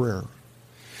about prayer.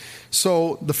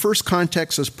 So the first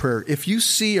context is prayer. If you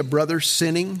see a brother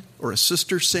sinning or a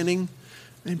sister sinning,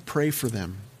 then pray for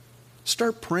them.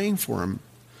 Start praying for them.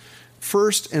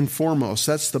 First and foremost,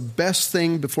 that's the best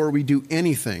thing before we do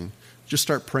anything. Just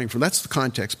start praying for them. That's the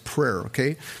context, prayer,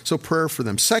 okay? So prayer for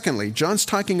them. Secondly, John's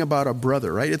talking about a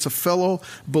brother, right? It's a fellow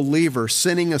believer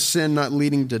sinning a sin not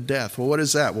leading to death. Well, what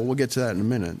is that? Well, we'll get to that in a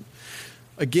minute.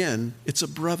 Again, it's a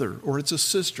brother or it's a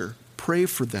sister. Pray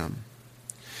for them.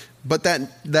 But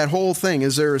that whole thing,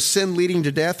 is there a sin leading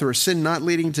to death or a sin not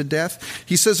leading to death?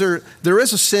 He says there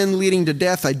is a sin leading to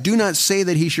death. I do not say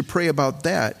that he should pray about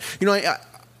that.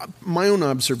 My own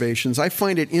observations, I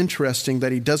find it interesting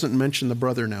that he doesn't mention the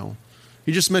brother now.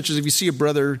 He just mentions if you see a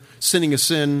brother sinning a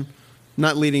sin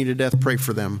not leading to death, pray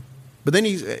for them. But then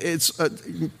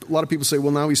a lot of people say,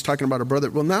 well, now he's talking about a brother.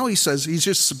 Well, now he says, he's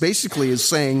just basically is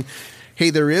saying,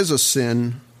 hey, there is a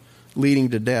sin leading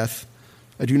to death.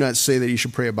 I do not say that you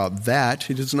should pray about that.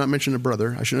 He does not mention a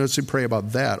brother. I should not say pray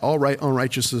about that. All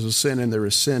unrighteousness is sin, and there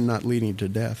is sin not leading to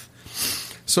death.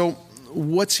 So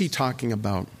what's he talking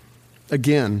about?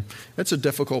 Again, that's a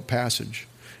difficult passage.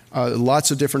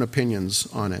 Lots of different opinions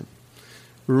on it.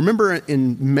 Remember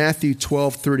in Matthew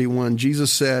 12:31,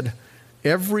 Jesus said,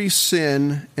 every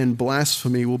sin and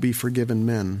blasphemy will be forgiven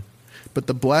men, but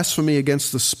the blasphemy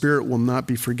against the Spirit will not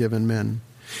be forgiven men.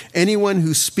 Anyone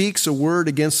who speaks a word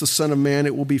against the Son of Man,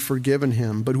 it will be forgiven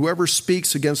him. But whoever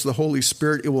speaks against the Holy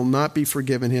Spirit, it will not be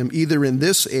forgiven him, either in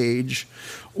this age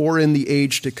or in the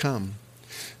age to come.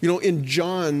 In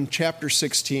John chapter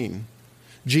 16,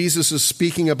 Jesus is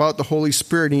speaking about the Holy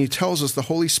Spirit, and he tells us the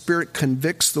Holy Spirit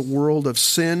convicts the world of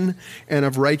sin and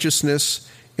of righteousness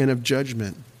and of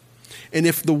judgment. And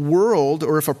if the world,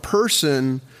 or if a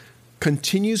person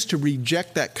continues to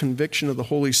reject that conviction of the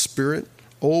Holy Spirit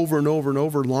over and over and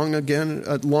over, long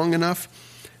enough,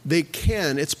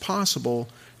 it's possible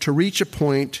to reach a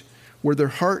point where their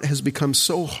heart has become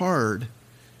so hard,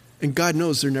 and God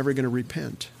knows they're never going to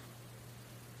repent.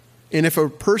 And if a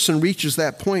person reaches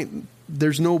that point,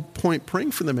 there's no point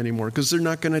praying for them anymore because they're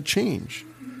not going to change.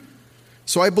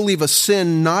 So I believe a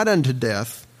sin not unto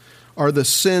death are the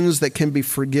sins that can be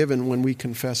forgiven when we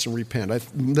confess and repent.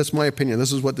 That's my opinion.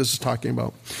 This is what this is talking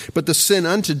about. But the sin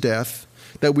unto death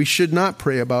that we should not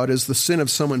pray about is the sin of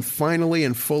someone finally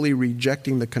and fully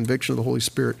rejecting the conviction of the Holy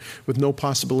Spirit with no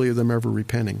possibility of them ever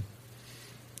repenting.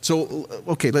 So,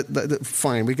 okay,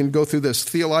 fine. We can go through this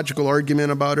theological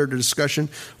argument about it or discussion.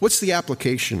 What's the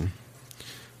application?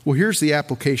 Well, here's the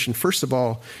application. First of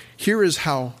all, here is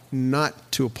how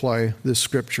not to apply this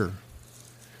scripture.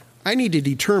 I need to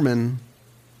determine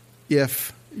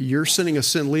if you're sinning a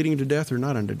sin leading to death or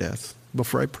not unto death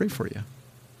before I pray for you.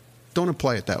 Don't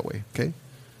apply it that way, okay?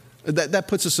 That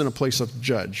puts us in a place of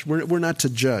judge. We're not to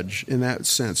judge in that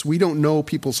sense. We don't know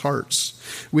people's hearts.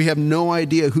 We have no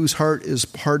idea whose heart is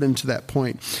hardened to that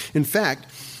point. In fact,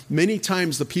 many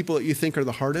times the people that you think are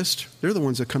the hardest, they're the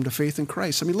ones that come to faith in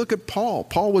Christ. I mean, look at Paul.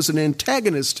 Paul was an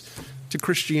antagonist to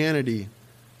Christianity,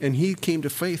 and he came to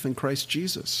faith in Christ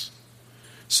Jesus.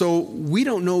 So we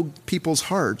don't know people's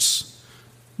hearts,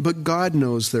 but God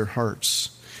knows their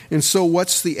hearts. And so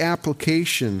what's the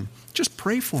application? Just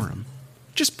pray for them.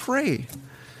 Just pray.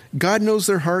 God knows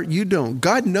their heart. You don't.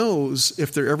 God knows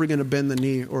if they're ever going to bend the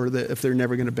knee or if they're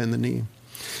never going to bend the knee.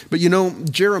 But you know,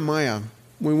 Jeremiah,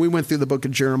 when we went through the book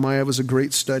of Jeremiah, it was a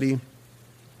great study.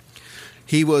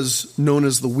 He was known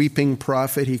as the weeping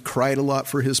prophet. He cried a lot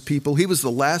for his people. He was the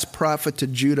last prophet to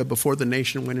Judah before the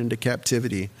nation went into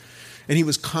captivity. And he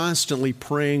was constantly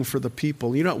praying for the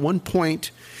people. You know, at one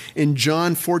point in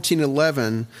John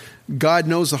 14:11, God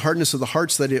knows the hardness of the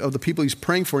hearts of the people he's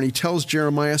praying for, and he tells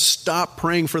Jeremiah, stop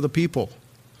praying for the people.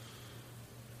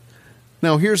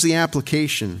 Now, here's the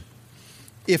application.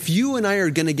 If you and I are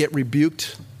going to get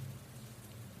rebuked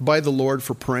by the Lord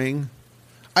for praying,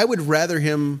 I would rather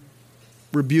him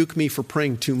rebuke me for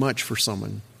praying too much for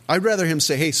someone. I'd rather him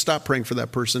say, hey, stop praying for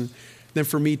that person, than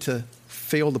for me to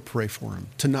fail to pray for him,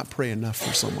 to not pray enough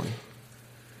for someone.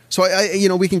 So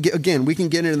we can get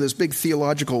into this big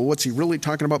theological, what's he really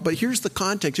talking about? But here's the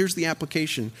context, here's the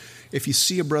application. If you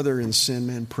see a brother in sin,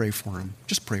 man, pray for him.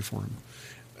 Just pray for him.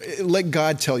 Let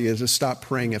God tell you to stop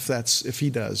praying if he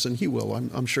does, and he will.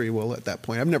 I'm sure he will at that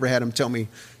point. I've never had him tell me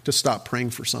to stop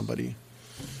praying for somebody.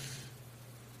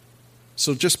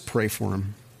 So just pray for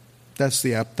him. That's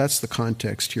the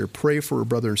context here. Pray for a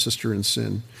brother and sister in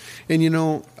sin. And you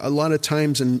know, a lot of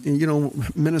times in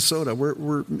Minnesota,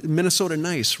 we're Minnesota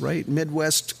nice, right?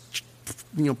 Midwest,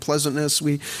 pleasantness.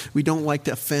 We don't like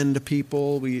to offend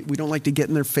people. We don't like to get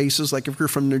in their faces. Like if you're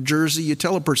from New Jersey, you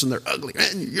tell a person they're ugly.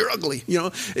 Man, you're ugly.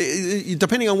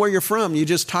 Depending on where you're from, you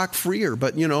just talk freer.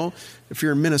 But if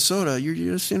you're in Minnesota, you're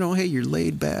just hey, you're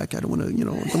laid back. I don't want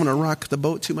to rock the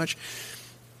boat too much.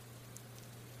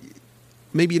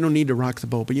 Maybe you don't need to rock the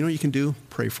boat, but you know what you can do?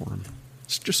 Pray for him.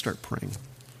 Just start praying.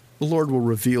 The Lord will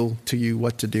reveal to you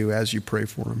what to do as you pray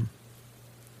for him.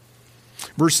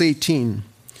 Verse 18,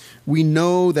 we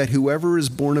know that whoever is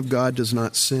born of God does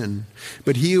not sin,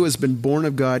 but he who has been born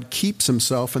of God keeps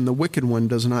himself, and the wicked one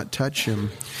does not touch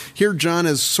him. Here John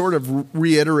is sort of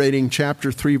reiterating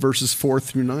chapter 3, verses 4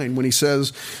 through 9, when he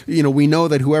says, we know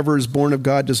that whoever is born of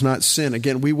God does not sin.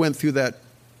 Again, we went through that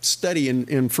study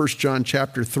in 1 John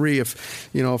chapter 3.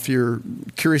 If you're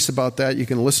curious about that, you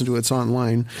can listen to it. It's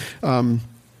online.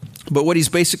 But what he's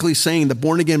basically saying, the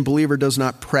born-again believer does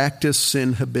not practice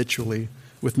sin habitually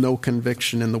with no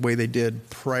conviction in the way they did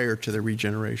prior to their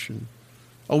regeneration.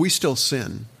 Oh, we still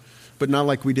sin, but not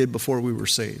like we did before we were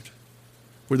saved,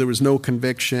 where there was no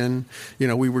conviction.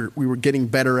 We were getting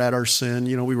better at our sin.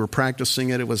 We were practicing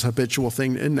it. It was a habitual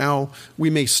thing. And now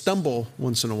we may stumble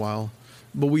once in a while,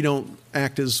 but we don't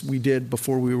act as we did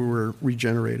before we were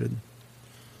regenerated.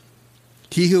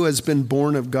 He who has been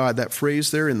born of God, that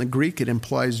phrase there in the Greek, it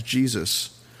implies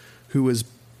Jesus, who is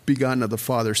begotten of the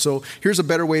Father. So here's a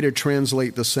better way to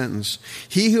translate the sentence.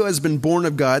 He who has been born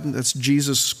of God, that's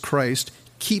Jesus Christ,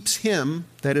 keeps him,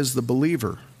 that is the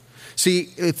believer. See,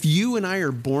 if you and I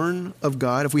are born of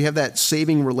God, if we have that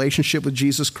saving relationship with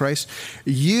Jesus Christ,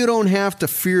 you don't have to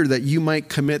fear that you might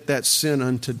commit that sin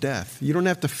unto death. You don't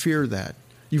have to fear that.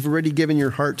 You've already given your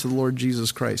heart to the Lord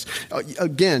Jesus Christ.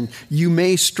 Again, you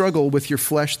may struggle with your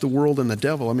flesh, the world, and the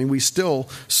devil. I mean, we still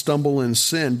stumble in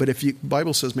sin, but the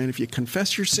Bible says, man, if you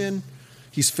confess your sin,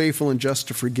 he's faithful and just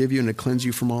to forgive you and to cleanse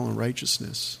you from all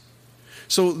unrighteousness.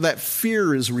 So that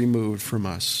fear is removed from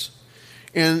us.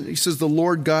 And he says, the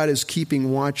Lord God is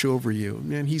keeping watch over you.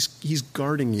 Man, he's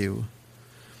guarding you.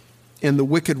 And the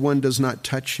wicked one does not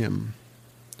touch him.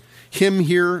 Him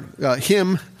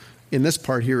in this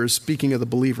part here is speaking of the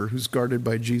believer who's guarded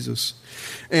by Jesus.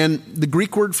 And the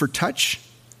Greek word for touch,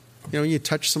 you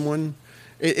touch someone,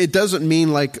 It doesn't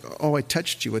mean like, oh, I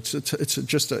touched you. It's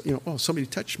just a, oh, somebody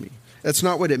touched me. That's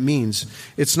not what it means.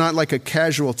 It's not like a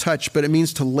casual touch, but it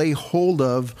means to lay hold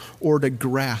of or to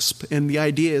grasp. And the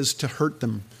idea is to hurt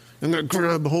them. I'm going to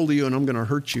grab hold of you and I'm going to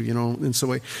hurt you, in some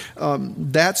way.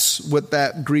 That's what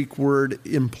that Greek word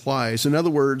implies. In other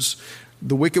words,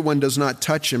 the wicked one does not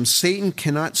touch him. Satan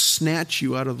cannot snatch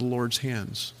you out of the Lord's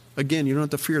hands. Again, you don't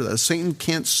have to fear that. Satan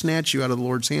can't snatch you out of the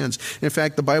Lord's hands. In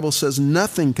fact, the Bible says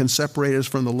nothing can separate us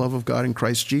from the love of God in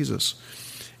Christ Jesus.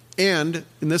 And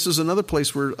this is another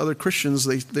place where other Christians,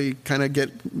 they kind of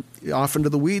get off into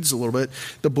the weeds a little bit.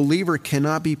 The believer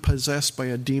cannot be possessed by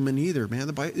a demon either, man.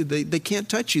 They can't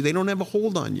touch you. They don't have a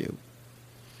hold on you.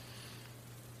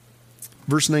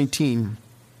 Verse 19,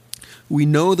 we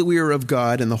know that we are of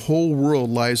God, and the whole world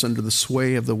lies under the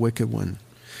sway of the wicked one.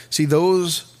 See,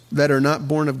 those that are not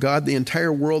born of God, the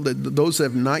entire world, those that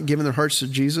have not given their hearts to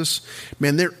Jesus,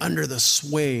 man, they're under the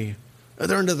sway.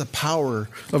 They're under the power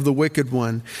of the wicked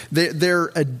one.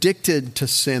 They're addicted to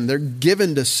sin. They're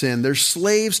given to sin. They're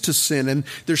slaves to sin. And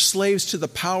they're slaves to the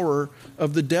power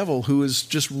of the devil, who is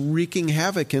just wreaking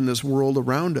havoc in this world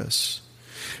around us.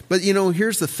 But,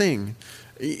 here's the thing.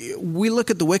 We look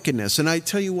at the wickedness, and I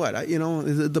tell you what,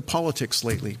 the politics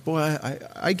lately, boy,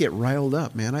 I get riled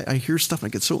up, man. I hear stuff, and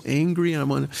I get so angry, and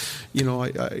I'm on,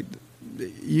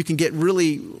 you can get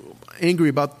really angry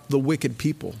about the wicked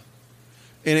people.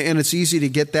 And it's easy to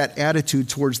get that attitude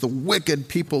towards the wicked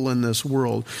people in this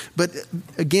world. But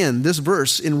again, this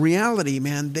verse, in reality,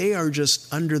 man, they are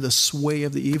just under the sway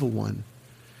of the evil one.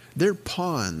 They're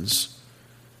pawns.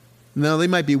 Now, they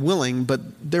might be willing, but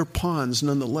they're pawns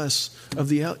nonetheless of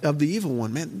the evil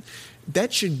one. Man,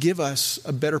 that should give us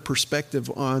a better perspective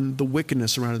on the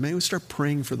wickedness around us. Man, we start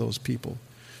praying for those people.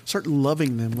 Start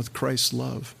loving them with Christ's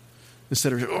love.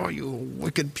 Instead of, oh, you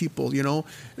wicked people,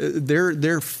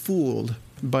 they're fooled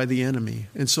by the enemy.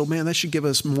 And so, man, that should give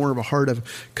us more of a heart of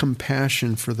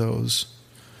compassion for those.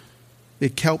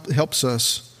 It helps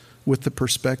us with the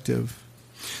perspective.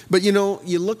 But, you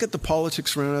look at the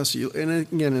politics around us, and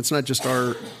again, it's not just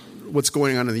what's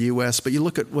going on in the U.S., but you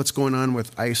look at what's going on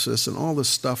with ISIS and all this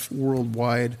stuff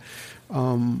worldwide.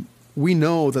 We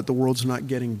know that the world's not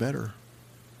getting better.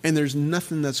 And there's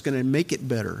nothing that's going to make it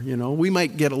better. We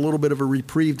might get a little bit of a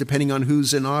reprieve depending on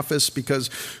who's in office, because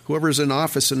whoever's in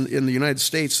office in the United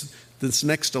States, this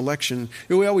next election,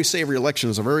 we always say every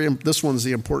election is this one's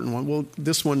the important one. Well,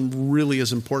 this one really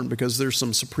is important because there's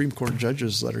some Supreme Court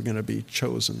judges that are going to be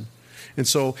chosen. And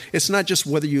so it's not just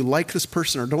whether you like this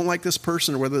person or don't like this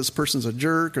person, or whether this person's a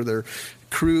jerk or they're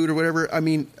crude or whatever. I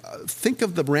mean, think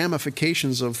of the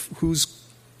ramifications of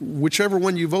whichever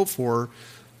one you vote for.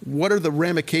 What are the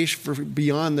ramifications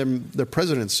beyond their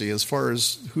presidency as far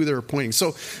as who they're appointing?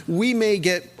 So we may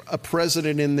get a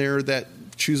president in there that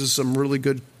chooses some really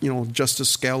good,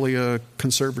 Justice Scalia,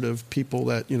 conservative people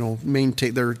that,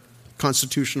 maintain their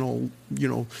constitutional,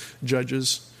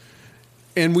 judges.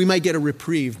 And we might get a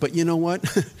reprieve. But you know what?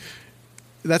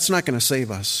 That's not going to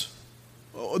save us.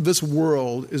 This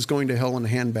world is going to hell in a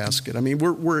handbasket. I mean,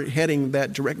 we're heading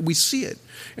that direction. We see it,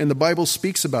 and the Bible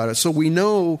speaks about it. So we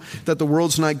know that the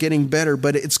world's not getting better,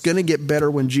 but it's going to get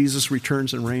better when Jesus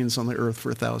returns and reigns on the earth for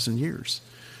 1,000 years.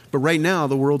 But right now,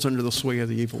 the world's under the sway of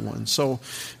the evil one. So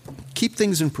keep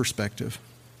things in perspective.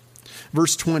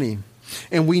 Verse 20,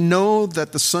 and we know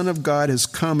that the Son of God has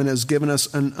come and has given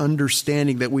us an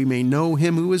understanding that we may know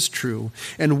him who is true,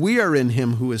 and we are in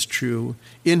him who is true,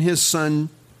 in his Son,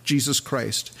 Jesus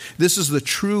Christ. This is the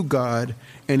true God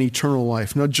and eternal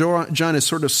life. Now, John is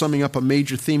sort of summing up a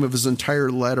major theme of his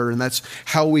entire letter, and that's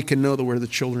how we can know that we're the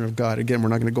children of God. Again, we're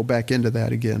not going to go back into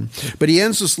that again. But he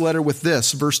ends this letter with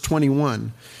this, verse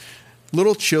 21.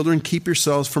 Little children, keep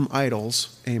yourselves from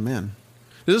idols. Amen.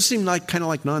 Does this seem kind of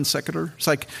like non sequitur? It's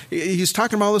like he's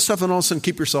talking about all this stuff, and all of a sudden,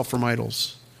 keep yourself from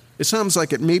idols. It sounds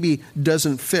like it maybe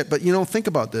doesn't fit, but think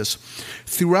about this.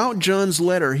 Throughout John's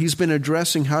letter, he's been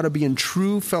addressing how to be in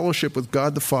true fellowship with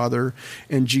God the Father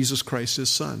and Jesus Christ,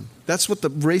 his Son. That's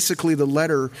what basically the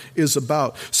letter is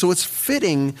about. So it's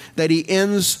fitting that he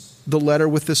ends the letter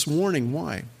with this warning.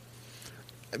 Why?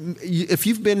 If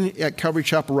you've been at Calvary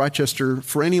Chapel, Rochester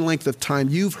for any length of time,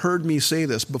 you've heard me say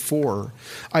this before.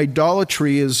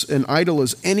 Idolatry is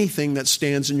anything that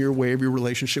stands in your way of your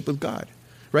relationship with God.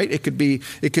 Right? It could be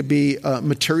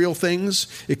material things.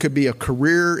 It could be a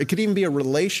career. It could even be a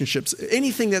relationship.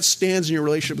 Anything that stands in your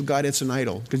relationship with God, it's an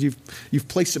idol, because you've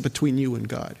placed it between you and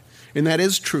God. And that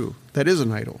is true. That is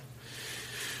an idol.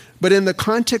 But in the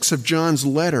context of John's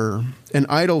letter, an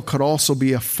idol could also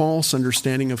be a false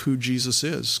understanding of who Jesus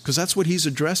is, because that's what he's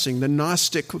addressing, the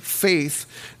Gnostic faith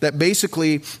that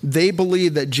basically they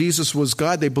believed that Jesus was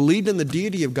God. They believed in the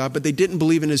deity of God, but they didn't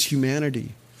believe in his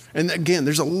humanity. And again,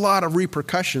 there's a lot of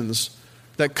repercussions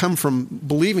that come from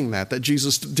believing that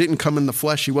Jesus didn't come in the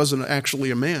flesh. He wasn't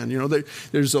actually a man.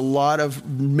 There's a lot of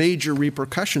major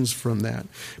repercussions from that.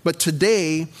 But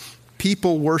today,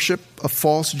 people worship a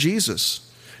false Jesus.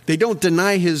 They don't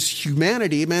deny his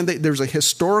humanity. Man, there's a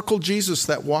historical Jesus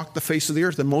that walked the face of the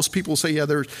earth. And most people say,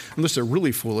 unless they're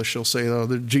really foolish, they'll say,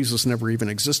 that Jesus never even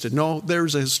existed. No,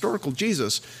 there's a historical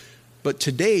Jesus. But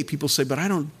today, people say, but I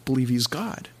don't believe he's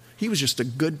God. He was just a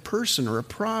good person or a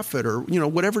prophet or,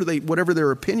 whatever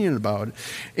their opinion about it.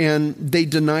 And they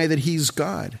deny that he's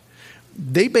God.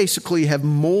 They basically have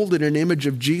molded an image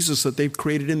of Jesus that they've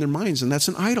created in their minds, and that's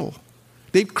an idol.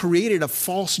 They've created a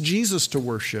false Jesus to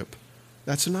worship.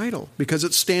 That's an idol because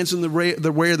it stands in the way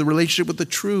of the relationship with the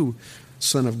true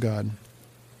Son of God.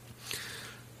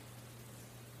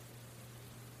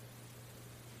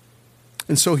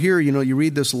 And so here, you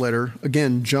read this letter.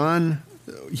 Again, John,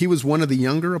 he was one of the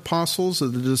younger apostles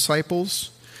of the disciples,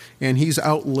 and he's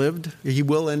outlived. He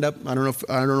will end up, I don't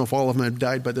know if all of them have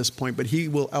died by this point, but he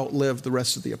will outlive the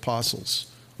rest of the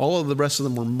apostles. All of the rest of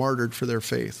them were martyred for their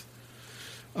faith.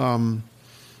 And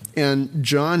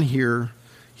John here,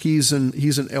 he's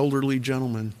an elderly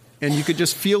gentleman, and you could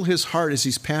just feel his heart as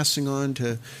he's passing on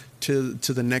to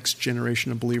the next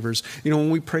generation of believers. When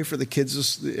we pray for the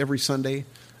kids every Sunday,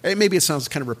 maybe it sounds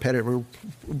kind of repetitive,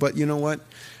 but you know what?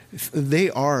 They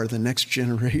are the next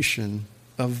generation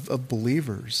of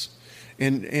believers.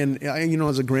 And I,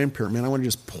 as a grandparent, man, I want to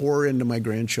just pour into my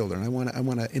grandchildren. I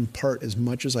want to impart as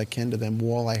much as I can to them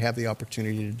while I have the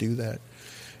opportunity to do that.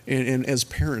 And as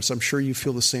parents, I'm sure you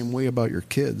feel the same way about your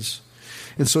kids.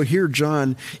 And so here,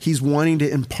 John, he's wanting to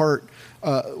impart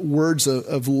words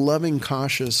of loving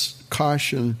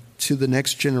caution to the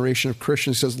next generation of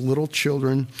Christians. He says, little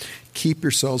children, keep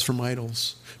yourselves from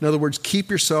idols. In other words,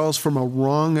 keep yourselves from a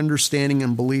wrong understanding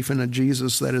and belief in a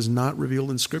Jesus that is not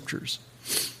revealed in Scriptures.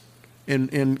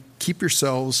 And keep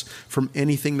yourselves from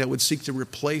anything that would seek to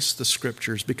replace the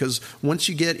Scriptures. Because once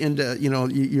you get into,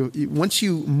 once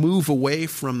you move away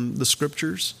from the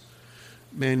Scriptures,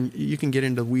 man, you can get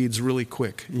into weeds really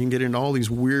quick. You can get into all these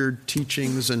weird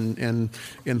teachings and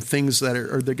things that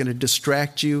they're going to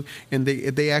distract you, and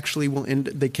they actually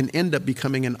they can end up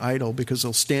becoming an idol because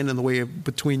they'll stand in the way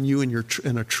between you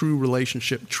and a true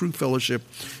relationship, true fellowship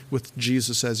with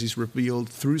Jesus as he's revealed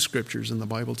through Scriptures in the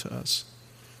Bible to us.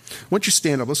 Why don't you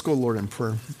stand up? Let's go, Lord, in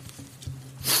prayer.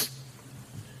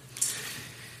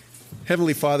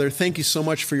 Heavenly Father, thank you so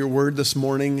much for your word this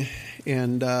morning.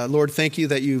 And Lord, thank you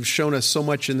that you've shown us so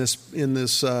much in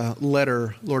this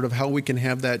letter, Lord, of how we can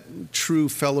have that true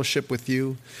fellowship with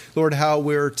you. Lord, how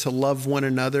we're to love one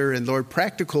another, and Lord,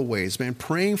 practical ways, man,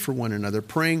 praying for one another,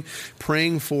 praying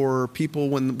for people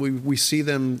when we see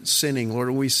them sinning, Lord,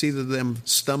 when we see them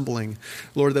stumbling,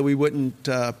 Lord, that we wouldn't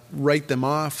write them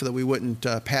off, that we wouldn't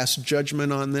pass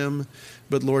judgment on them,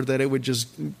 but Lord, that it would just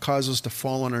cause us to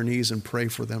fall on our knees and pray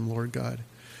for them, Lord God.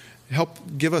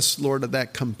 Help give us, Lord,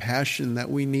 that compassion that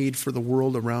we need for the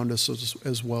world around us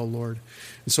as well, Lord.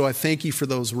 And so I thank you for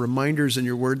those reminders in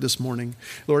your word this morning.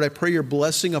 Lord, I pray your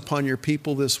blessing upon your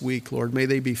people this week, Lord. May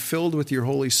they be filled with your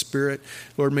Holy Spirit.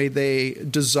 Lord, may they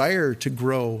desire to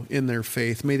grow in their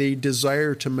faith. May they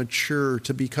desire to mature,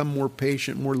 to become more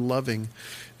patient, more loving.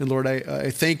 And Lord,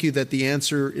 I thank you that the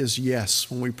answer is yes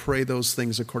when we pray those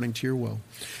things according to your will.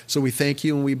 So we thank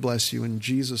you and we bless you in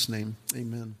Jesus' name.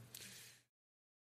 Amen.